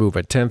birther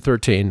movement,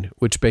 1013,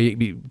 which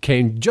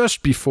came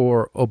just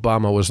before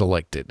Obama was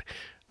elected.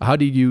 How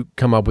did you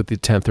come up with the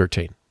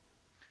 1013?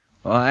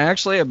 Well, I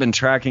actually have been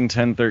tracking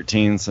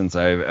 1013 since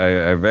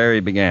I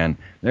very began.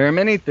 There are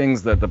many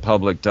things that the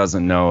public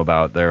doesn't know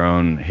about their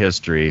own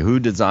history. Who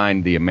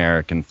designed the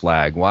American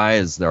flag? Why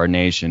is our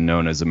nation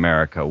known as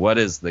America? Why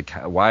is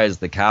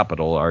the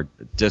capital our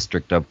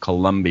District of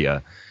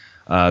Columbia?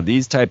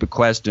 These type of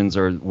questions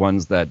are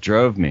ones that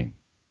drove me.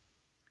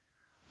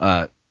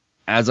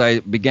 As I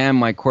began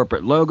my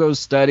corporate logo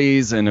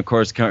studies, and of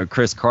course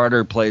Chris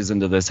Carter plays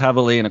into this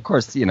heavily, and of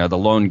course, you know, the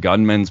Lone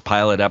Gunman's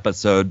pilot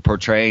episode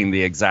portraying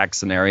the exact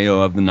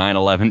scenario of the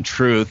 9/11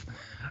 truth,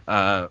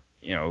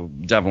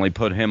 definitely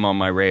put him on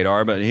my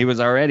radar, but he was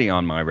already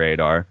on my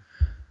radar.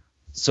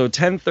 So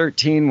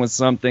 1013 was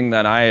something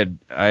that I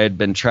had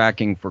been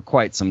tracking for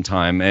quite some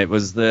time. It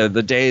was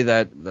the day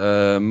that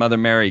Mother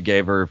Mary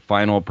gave her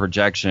final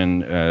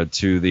projection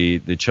to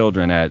the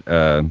children at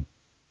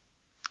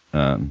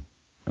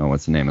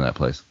what's the name of that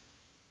place?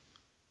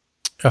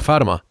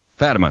 Fatima.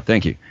 Fatima,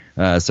 thank you.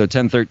 So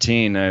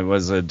 1013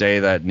 was a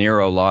day that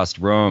Nero lost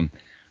Rome.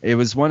 It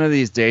was one of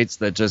these dates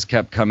that just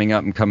kept coming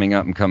up and coming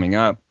up and coming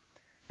up.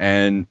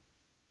 And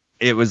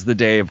it was the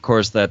day, of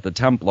course, that the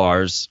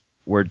Templars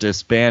were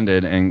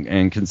disbanded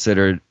and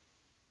considered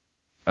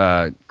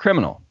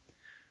criminal.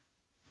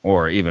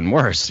 Or even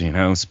worse,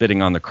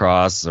 spitting on the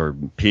cross or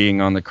peeing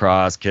on the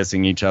cross,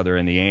 kissing each other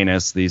in the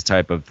anus, these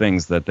type of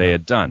things that they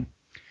had done.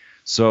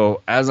 So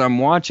as I'm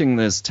watching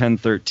this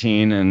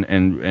 1013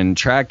 and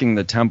tracking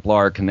the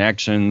Templar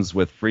connections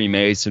with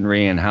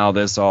Freemasonry and how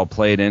this all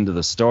played into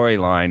the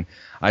storyline,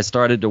 I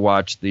started to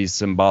watch these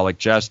symbolic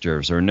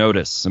gestures, or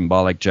notice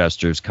symbolic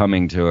gestures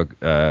coming to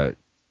the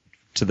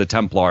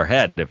Templar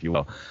head, if you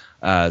will,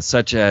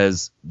 such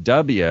as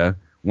W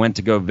went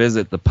to go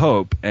visit the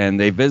Pope, and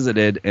they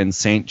visited in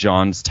St.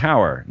 John's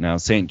Tower. Now,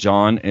 St.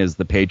 John is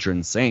the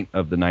patron saint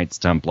of the Knights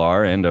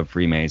Templar and of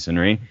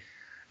Freemasonry.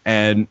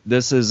 And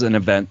this is an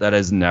event that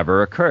has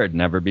never occurred,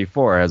 never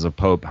before has a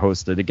pope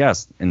hosted a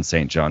guest in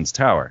St. John's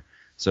Tower.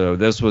 So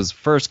this was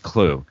first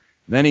clue.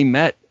 Then he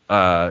met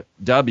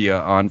W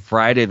on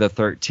Friday the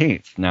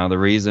 13th. Now, the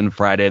reason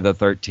Friday the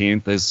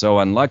 13th is so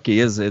unlucky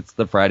is it's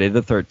the Friday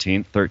the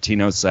 13th,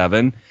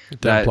 1307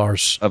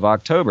 Templars. Of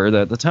October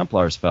that the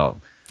Templars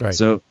fell. Right.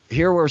 So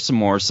here were some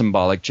more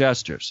symbolic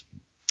gestures.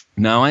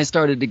 Now, I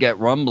started to get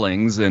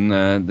rumblings in the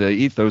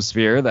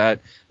ethosphere that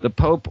the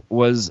Pope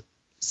was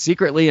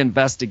secretly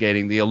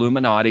investigating the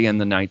Illuminati and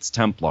the Knights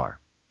Templar.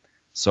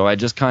 So I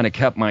just kind of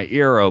kept my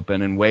ear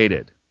open and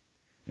waited.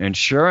 And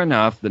sure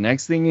enough, the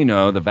next thing you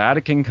know, the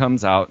Vatican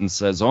comes out and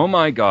says, oh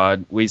my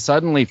God, we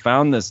suddenly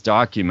found this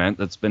document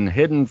that's been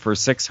hidden for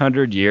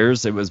 600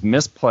 years. It was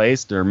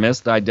misplaced or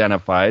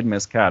misidentified,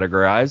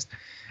 miscategorized,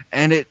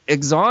 and it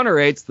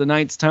exonerates the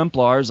Knights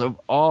Templars of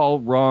all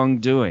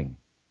wrongdoing.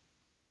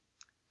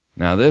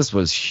 Now, this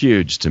was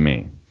huge to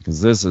me,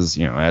 because this is,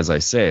 as I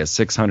say, a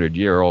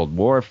 600-year-old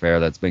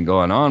warfare that's been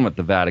going on with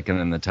the Vatican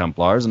and the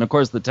Templars. And, of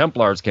course, the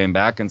Templars came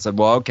back and said,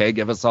 well, okay,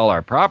 give us all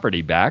our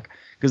property back,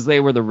 because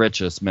they were the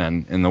richest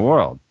men in the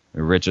world,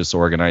 the richest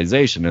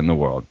organization in the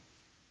world.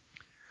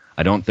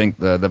 I don't think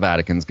the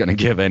Vatican's going to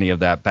give any of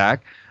that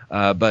back.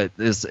 But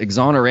this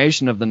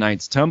exoneration of the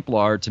Knights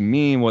Templar, to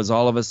me, was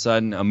all of a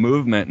sudden a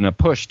movement and a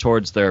push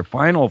towards their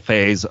final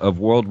phase of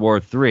World War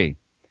III.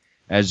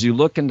 As you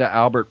look into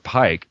Albert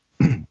Pike,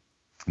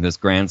 this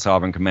Grand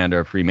Sovereign Commander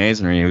of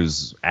Freemasonry,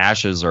 whose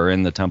ashes are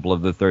in the Temple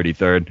of the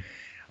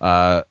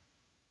 33rd,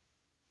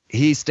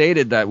 he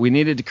stated that we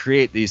needed to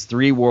create these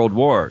 3 world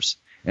wars.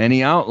 And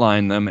he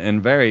outlined them in a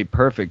very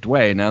perfect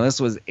way. Now,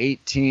 this was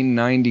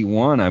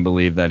 1891, I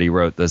believe, that he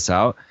wrote this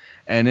out.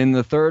 And in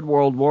the Third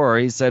World War,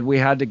 he said we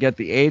had to get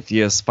the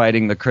atheists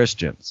fighting the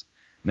Christians.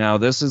 Now,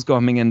 this is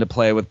coming into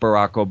play with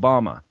Barack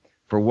Obama.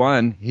 For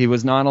one, he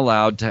was not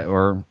allowed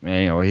to,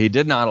 he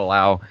did not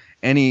allow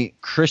any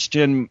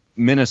Christian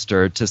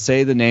minister to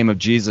say the name of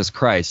Jesus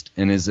Christ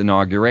in his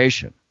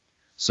inauguration.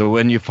 So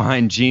when you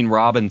find Gene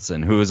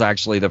Robinson, who was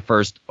actually the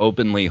first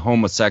openly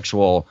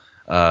homosexual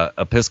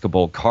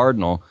Episcopal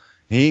cardinal,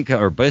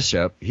 or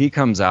bishop, he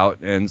comes out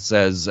and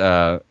says,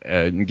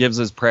 and gives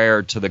his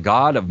prayer to the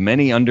God of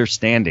many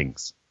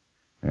understandings.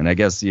 And I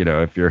guess,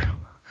 if you're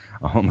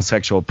a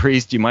homosexual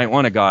priest, you might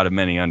want a God of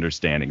many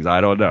understandings.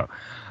 I don't know.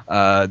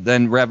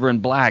 Then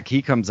Reverend Black,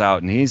 he comes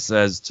out and he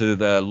says, to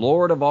the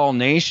Lord of all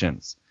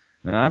nations.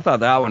 And I thought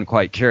that one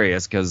quite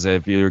curious, because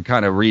if you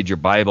kind of read your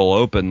Bible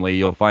openly,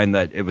 you'll find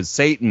that it was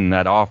Satan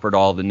that offered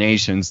all the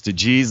nations to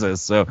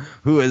Jesus. So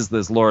who is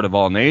this Lord of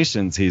all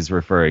nations he's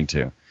referring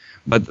to?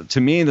 But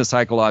to me, the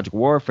psychological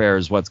warfare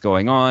is what's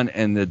going on,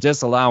 and the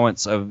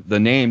disallowance of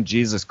the name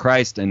Jesus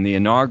Christ in the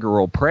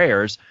inaugural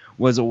prayers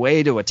was a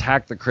way to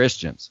attack the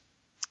Christians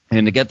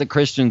and to get the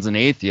Christians and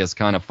atheists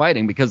kind of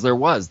fighting, because there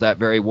was that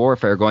very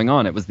warfare going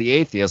on. It was the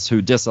atheists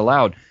who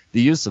disallowed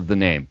the use of the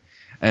name.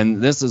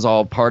 And this is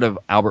all part of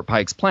Albert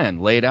Pike's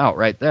plan, laid out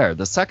right there.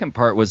 The second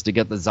part was to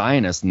get the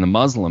Zionists and the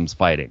Muslims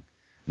fighting.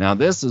 Now,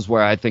 this is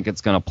where I think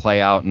it's going to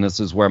play out, and this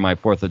is where my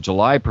 4th of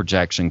July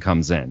projection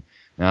comes in.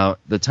 Now,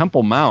 the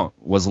Temple Mount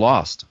was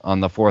lost on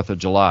the 4th of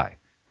July.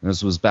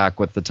 This was back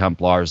with the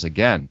Templars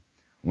again,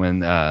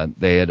 when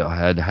they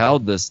had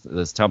held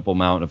this Temple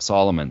Mount of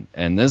Solomon.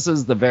 And this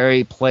is the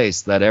very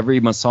place that every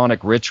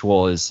Masonic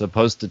ritual is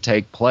supposed to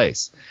take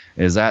place,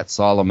 is at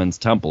Solomon's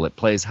Temple. It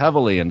plays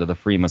heavily into the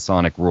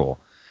Freemasonic rule.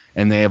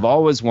 And they have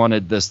always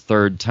wanted this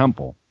 3rd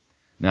temple.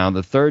 Now,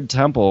 the 3rd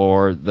temple,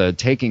 or the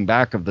taking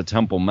back of the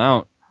Temple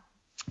Mount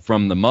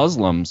from the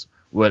Muslims,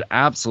 would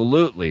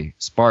absolutely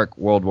spark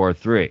World War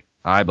III,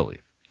 I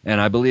believe. And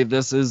I believe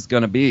this is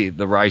going to be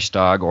the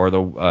Reichstag, or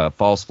the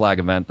false flag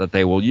event that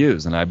they will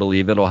use. And I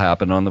believe it'll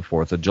happen on the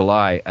 4th of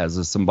July as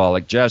a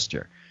symbolic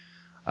gesture.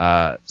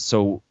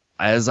 So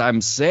as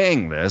I'm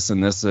saying this,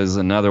 and this is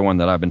another one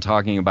that I've been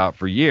talking about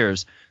for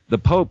years, the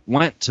Pope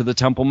went to the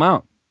Temple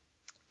Mount.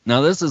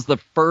 Now, this is the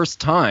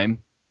first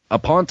time a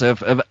pontiff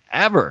have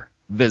ever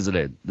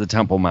visited the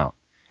Temple Mount.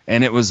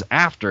 And it was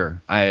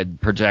after I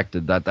had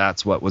projected that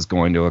that's what was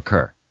going to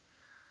occur.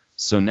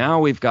 So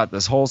now we've got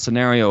this whole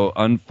scenario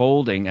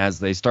unfolding as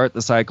they start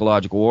the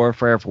psychological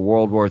warfare for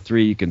World War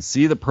III. You can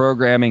see the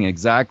programming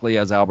exactly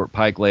as Albert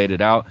Pike laid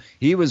it out.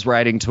 He was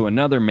writing to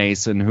another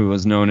Mason who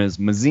was known as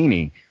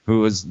Mazzini,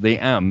 who was the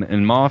M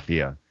in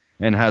Mafia,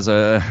 and has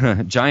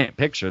a giant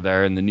picture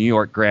there in the New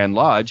York Grand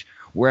Lodge,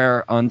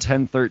 where on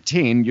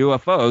 10/13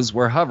 UFOs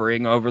were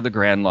hovering over the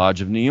Grand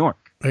Lodge of New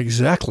York.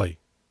 Exactly.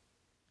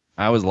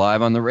 I was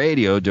live on the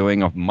radio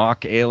doing a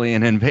mock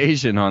alien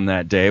invasion on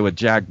that day with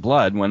Jack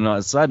Blood,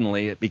 when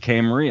suddenly it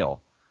became real.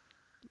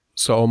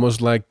 So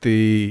almost like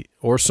the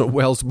Orson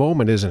Welles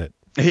moment, isn't it?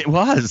 It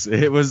was.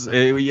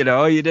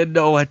 You didn't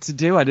know what to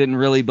do. I didn't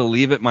really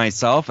believe it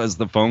myself as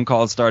the phone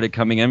calls started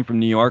coming in from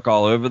New York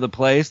all over the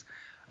place.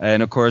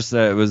 And, of course,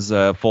 it was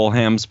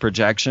Fulham's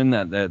projection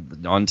that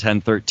on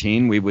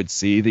 10/13 we would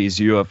see these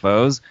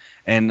UFOs.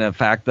 And the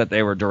fact that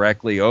they were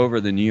directly over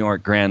the New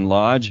York Grand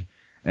Lodge,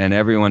 and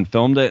everyone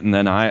filmed it. And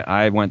then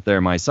I went there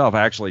myself.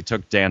 I actually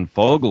took Dan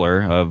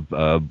Fogler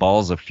of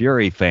Balls of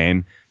Fury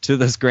fame to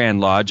this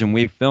Grand Lodge, and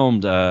we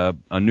filmed a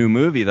new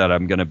movie that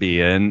I'm going to be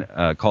in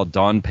called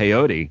Don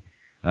Peyote.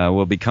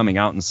 will be coming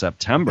out in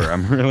September.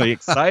 I'm really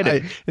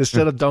excited.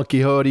 Instead of Don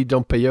Quixote,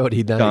 Don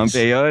Peyote. Nice. Don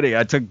Peyote.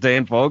 I took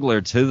Dan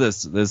Fogler to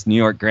this New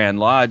York Grand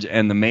Lodge,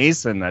 and the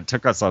Mason that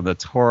took us on the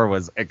tour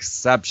was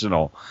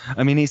exceptional.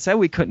 I mean, he said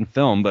we couldn't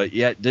film, but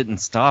yet didn't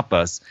stop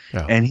us.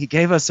 Yeah. And he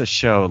gave us a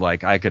show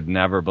like I could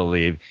never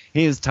believe.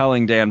 He is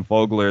telling Dan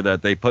Fogler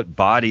that they put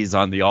bodies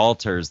on the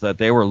altars, that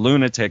they were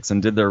lunatics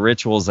and did their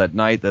rituals at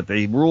night, that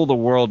they rule the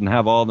world and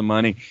have all the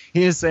money.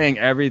 He is saying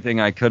everything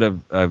I could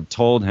have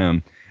told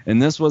him. And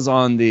this was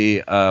on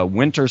the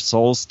winter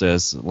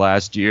solstice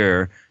last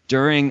year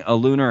during a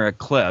lunar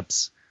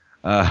eclipse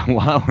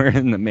while we're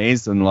in the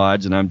Mason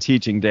Lodge, and I'm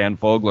teaching Dan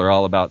Fogler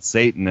all about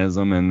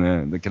Satanism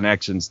and the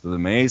connections to the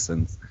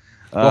Masons.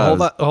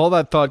 Well, hold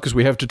that thought, because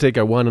we have to take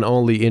our one and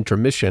only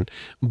intermission.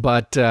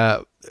 But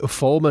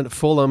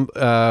Fulham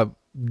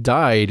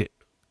died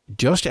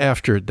just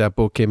after that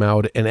book came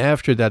out and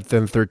after that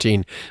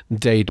 10/13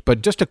 date.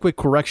 But just a quick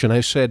correction.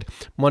 I said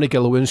Monica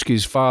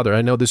Lewinsky's father.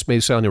 I know this may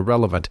sound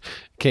irrelevant.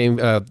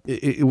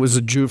 It was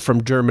a Jew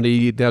from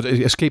Germany,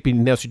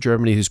 escaping Nazi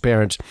Germany, his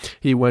parents.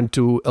 He went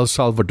to El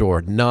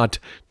Salvador, not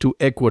to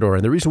Ecuador.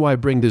 And the reason why I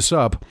bring this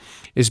up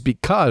is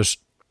because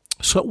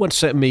someone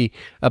sent me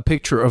a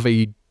picture of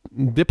a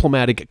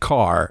diplomatic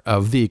car,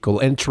 a vehicle,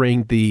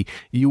 entering the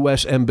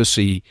U.S.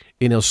 Embassy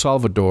in El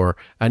Salvador,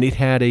 and it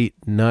had a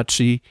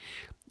Nazi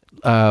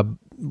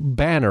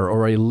banner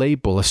or a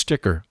label, a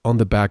sticker on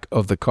the back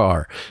of the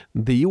car.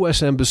 The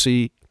U.S.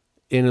 Embassy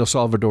in El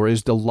Salvador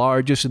is the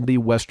largest in the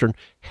Western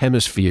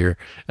Hemisphere,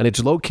 and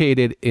it's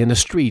located in a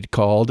street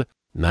called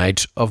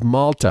Knights of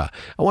Malta.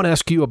 I want to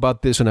ask you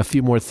about this and a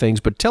few more things,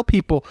 but tell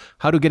people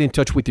how to get in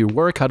touch with your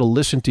work, how to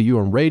listen to you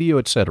on radio,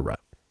 etc.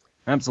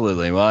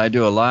 Absolutely. Well, I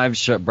do a live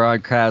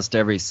broadcast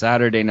every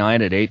Saturday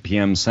night at 8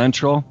 p.m.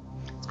 Central.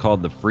 It's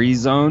called The Free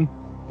Zone,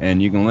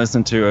 and you can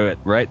listen to it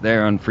right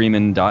there on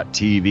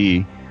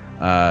Freeman.tv.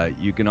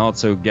 You can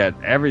also get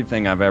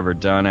everything I've ever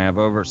done. I have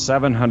over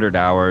 700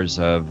 hours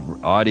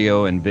of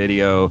audio and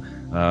video,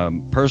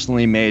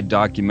 personally made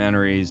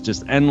documentaries,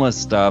 just endless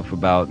stuff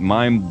about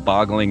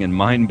mind-boggling and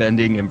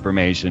mind-bending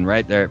information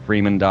right there at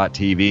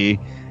Freeman.tv.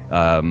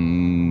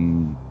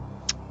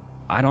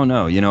 I don't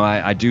know.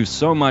 I do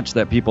so much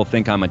that people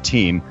think I'm a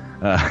team.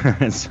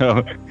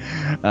 So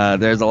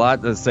there's a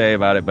lot to say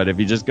about it. But if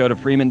you just go to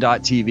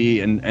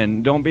Freeman.tv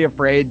and don't be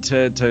afraid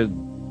to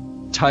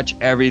touch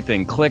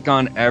everything, click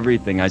on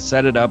everything. I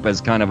set it up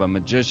as kind of a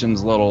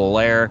magician's little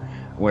lair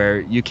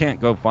where you can't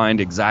go find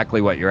exactly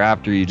what you're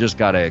after. You just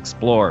got to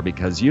explore,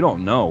 because you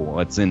don't know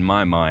what's in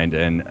my mind,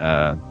 and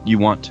you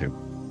want to.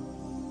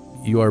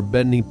 You are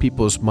bending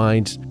people's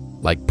minds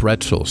like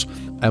pretzels.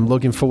 I'm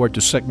looking forward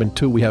to segment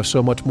 2. We have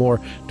so much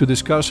more to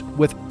discuss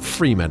with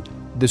Freeman.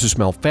 This is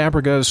Mel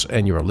Fabregas,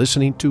 and you are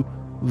listening to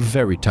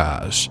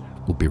Veritas.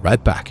 We'll be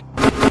right back.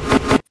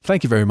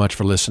 Thank you very much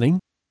for listening.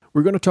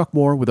 We're going to talk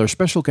more with our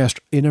special guest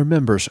in our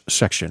members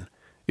section.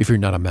 If you're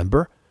not a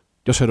member,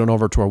 just head on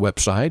over to our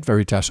website,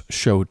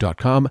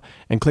 veritasshow.com,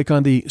 and click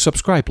on the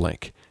subscribe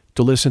link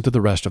to listen to the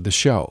rest of the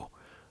show.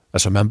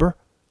 As a member,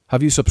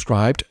 have you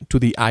subscribed to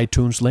the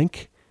iTunes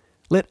link?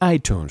 Let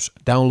iTunes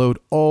download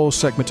all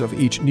segments of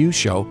each new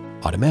show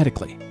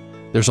automatically.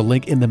 There's a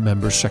link in the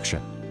members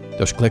section.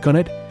 Just click on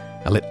it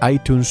and let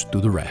iTunes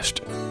do the rest.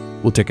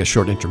 We'll take a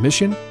short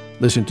intermission,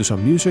 listen to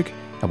some music,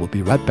 and we'll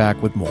be right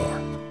back with more.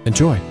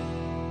 Enjoy.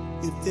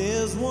 If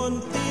there's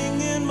one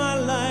thing in my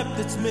life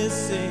that's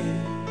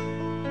missing,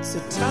 it's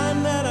the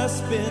time that I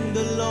spend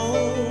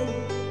alone,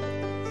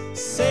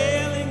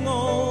 sailing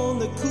on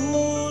the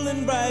cool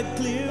and bright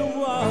clear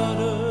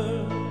water.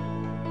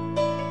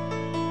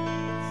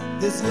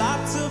 There's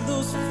lots of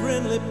those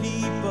friendly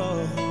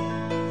people,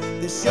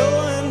 they're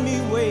showing me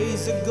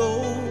ways to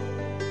go,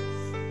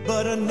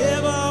 but I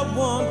never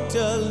want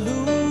to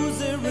lose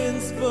their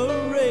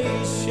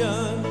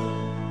inspiration.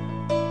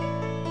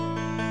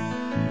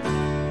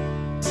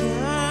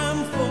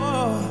 Time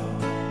for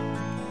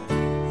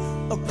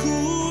a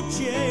cool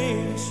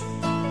change.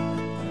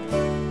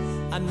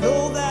 I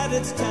know that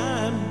it's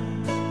time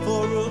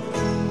for a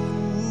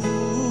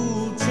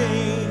cool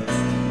change.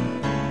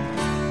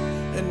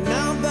 And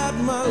now that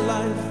my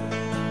life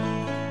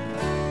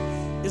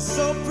is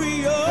so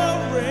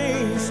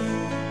prearranged,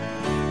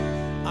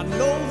 I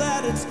know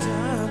that it's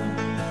time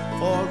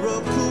for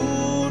a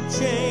cool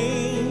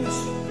change.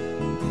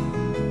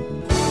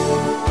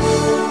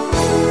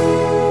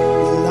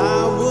 Well,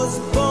 I was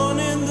born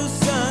in the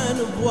sign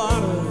of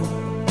water,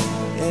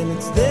 and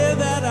it's there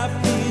that I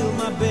feel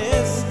my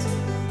best.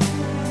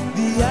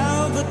 The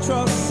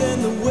albatross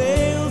and the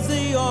whales,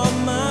 they are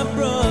my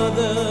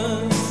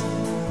brothers.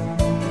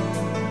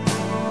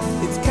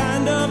 It's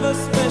kind of a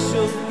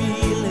special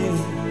feeling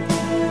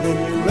when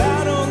you're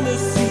out on the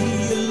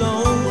sea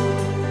alone,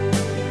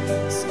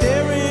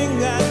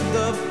 staring at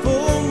the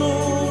full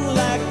moon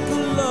like a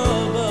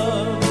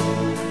lover.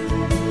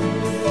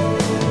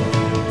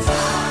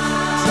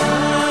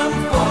 Time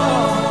for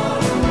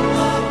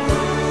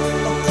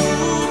a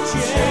cool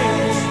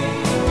change.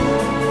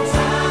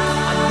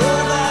 I know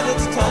that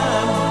it's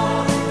time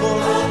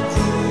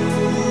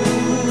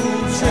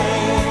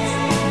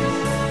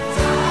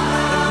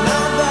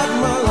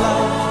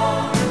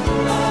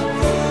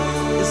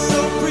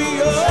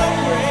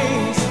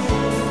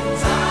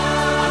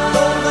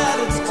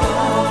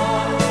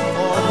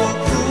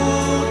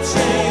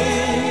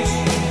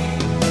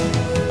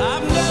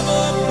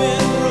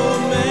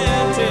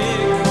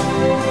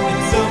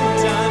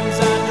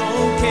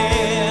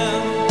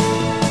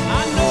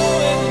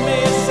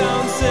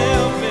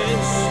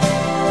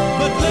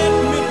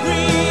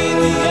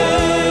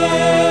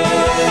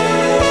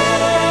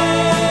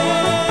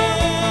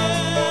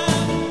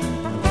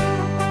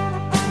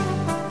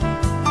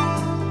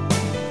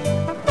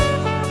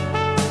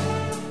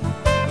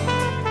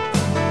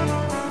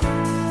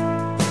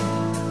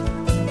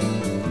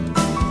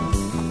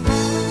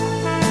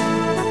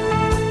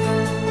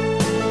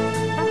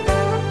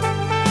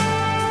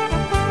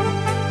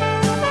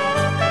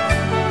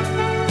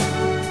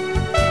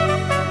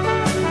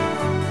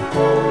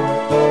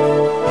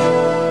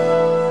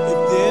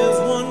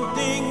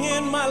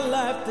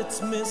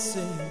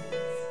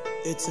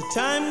It's a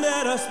time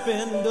that I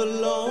spend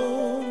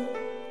alone,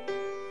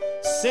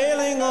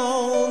 sailing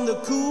on the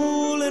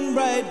cool and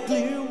bright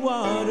clear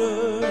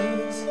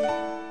waters.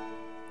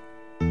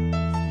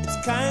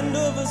 It's kind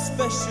of a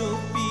special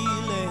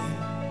feeling,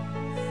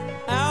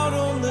 out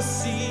on the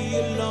sea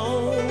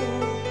alone,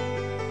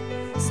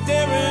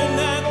 staring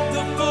at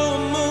the full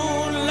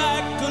moon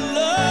like a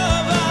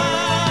lover.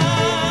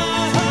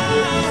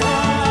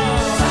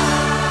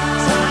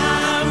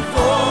 Time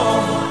for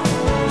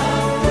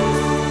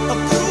a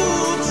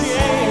cool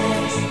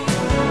change.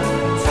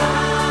 I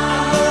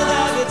know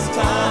that it's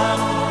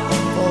time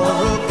for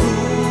a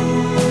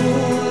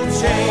cool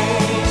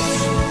change.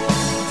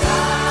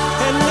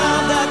 And now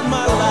that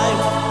my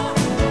life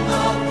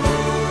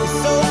is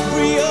so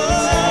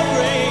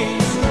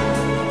prearranged,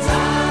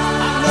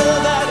 I know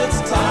that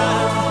it's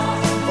time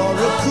for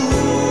a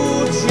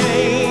cool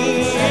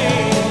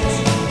change.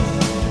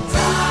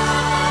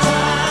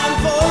 Time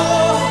for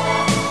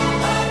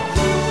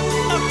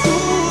a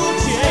cool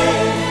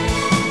change.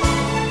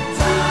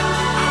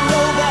 I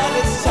know that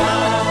it's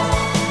time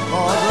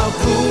for a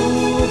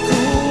cool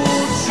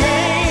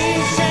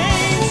change.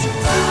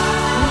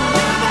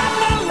 Now that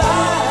my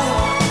life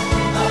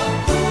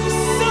is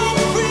so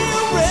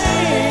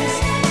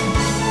prearranged,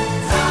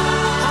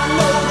 I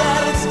know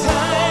that it's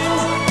time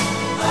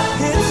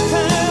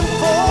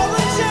for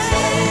a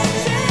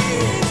change.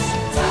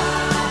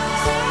 Time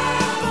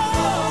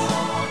for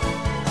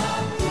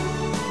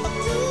a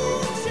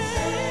cool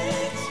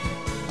change.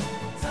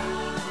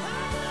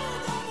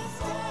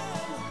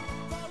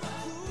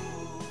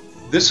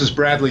 This is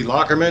Bradley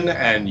Lockerman,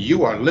 and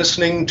you are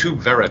listening to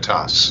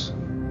Veritas.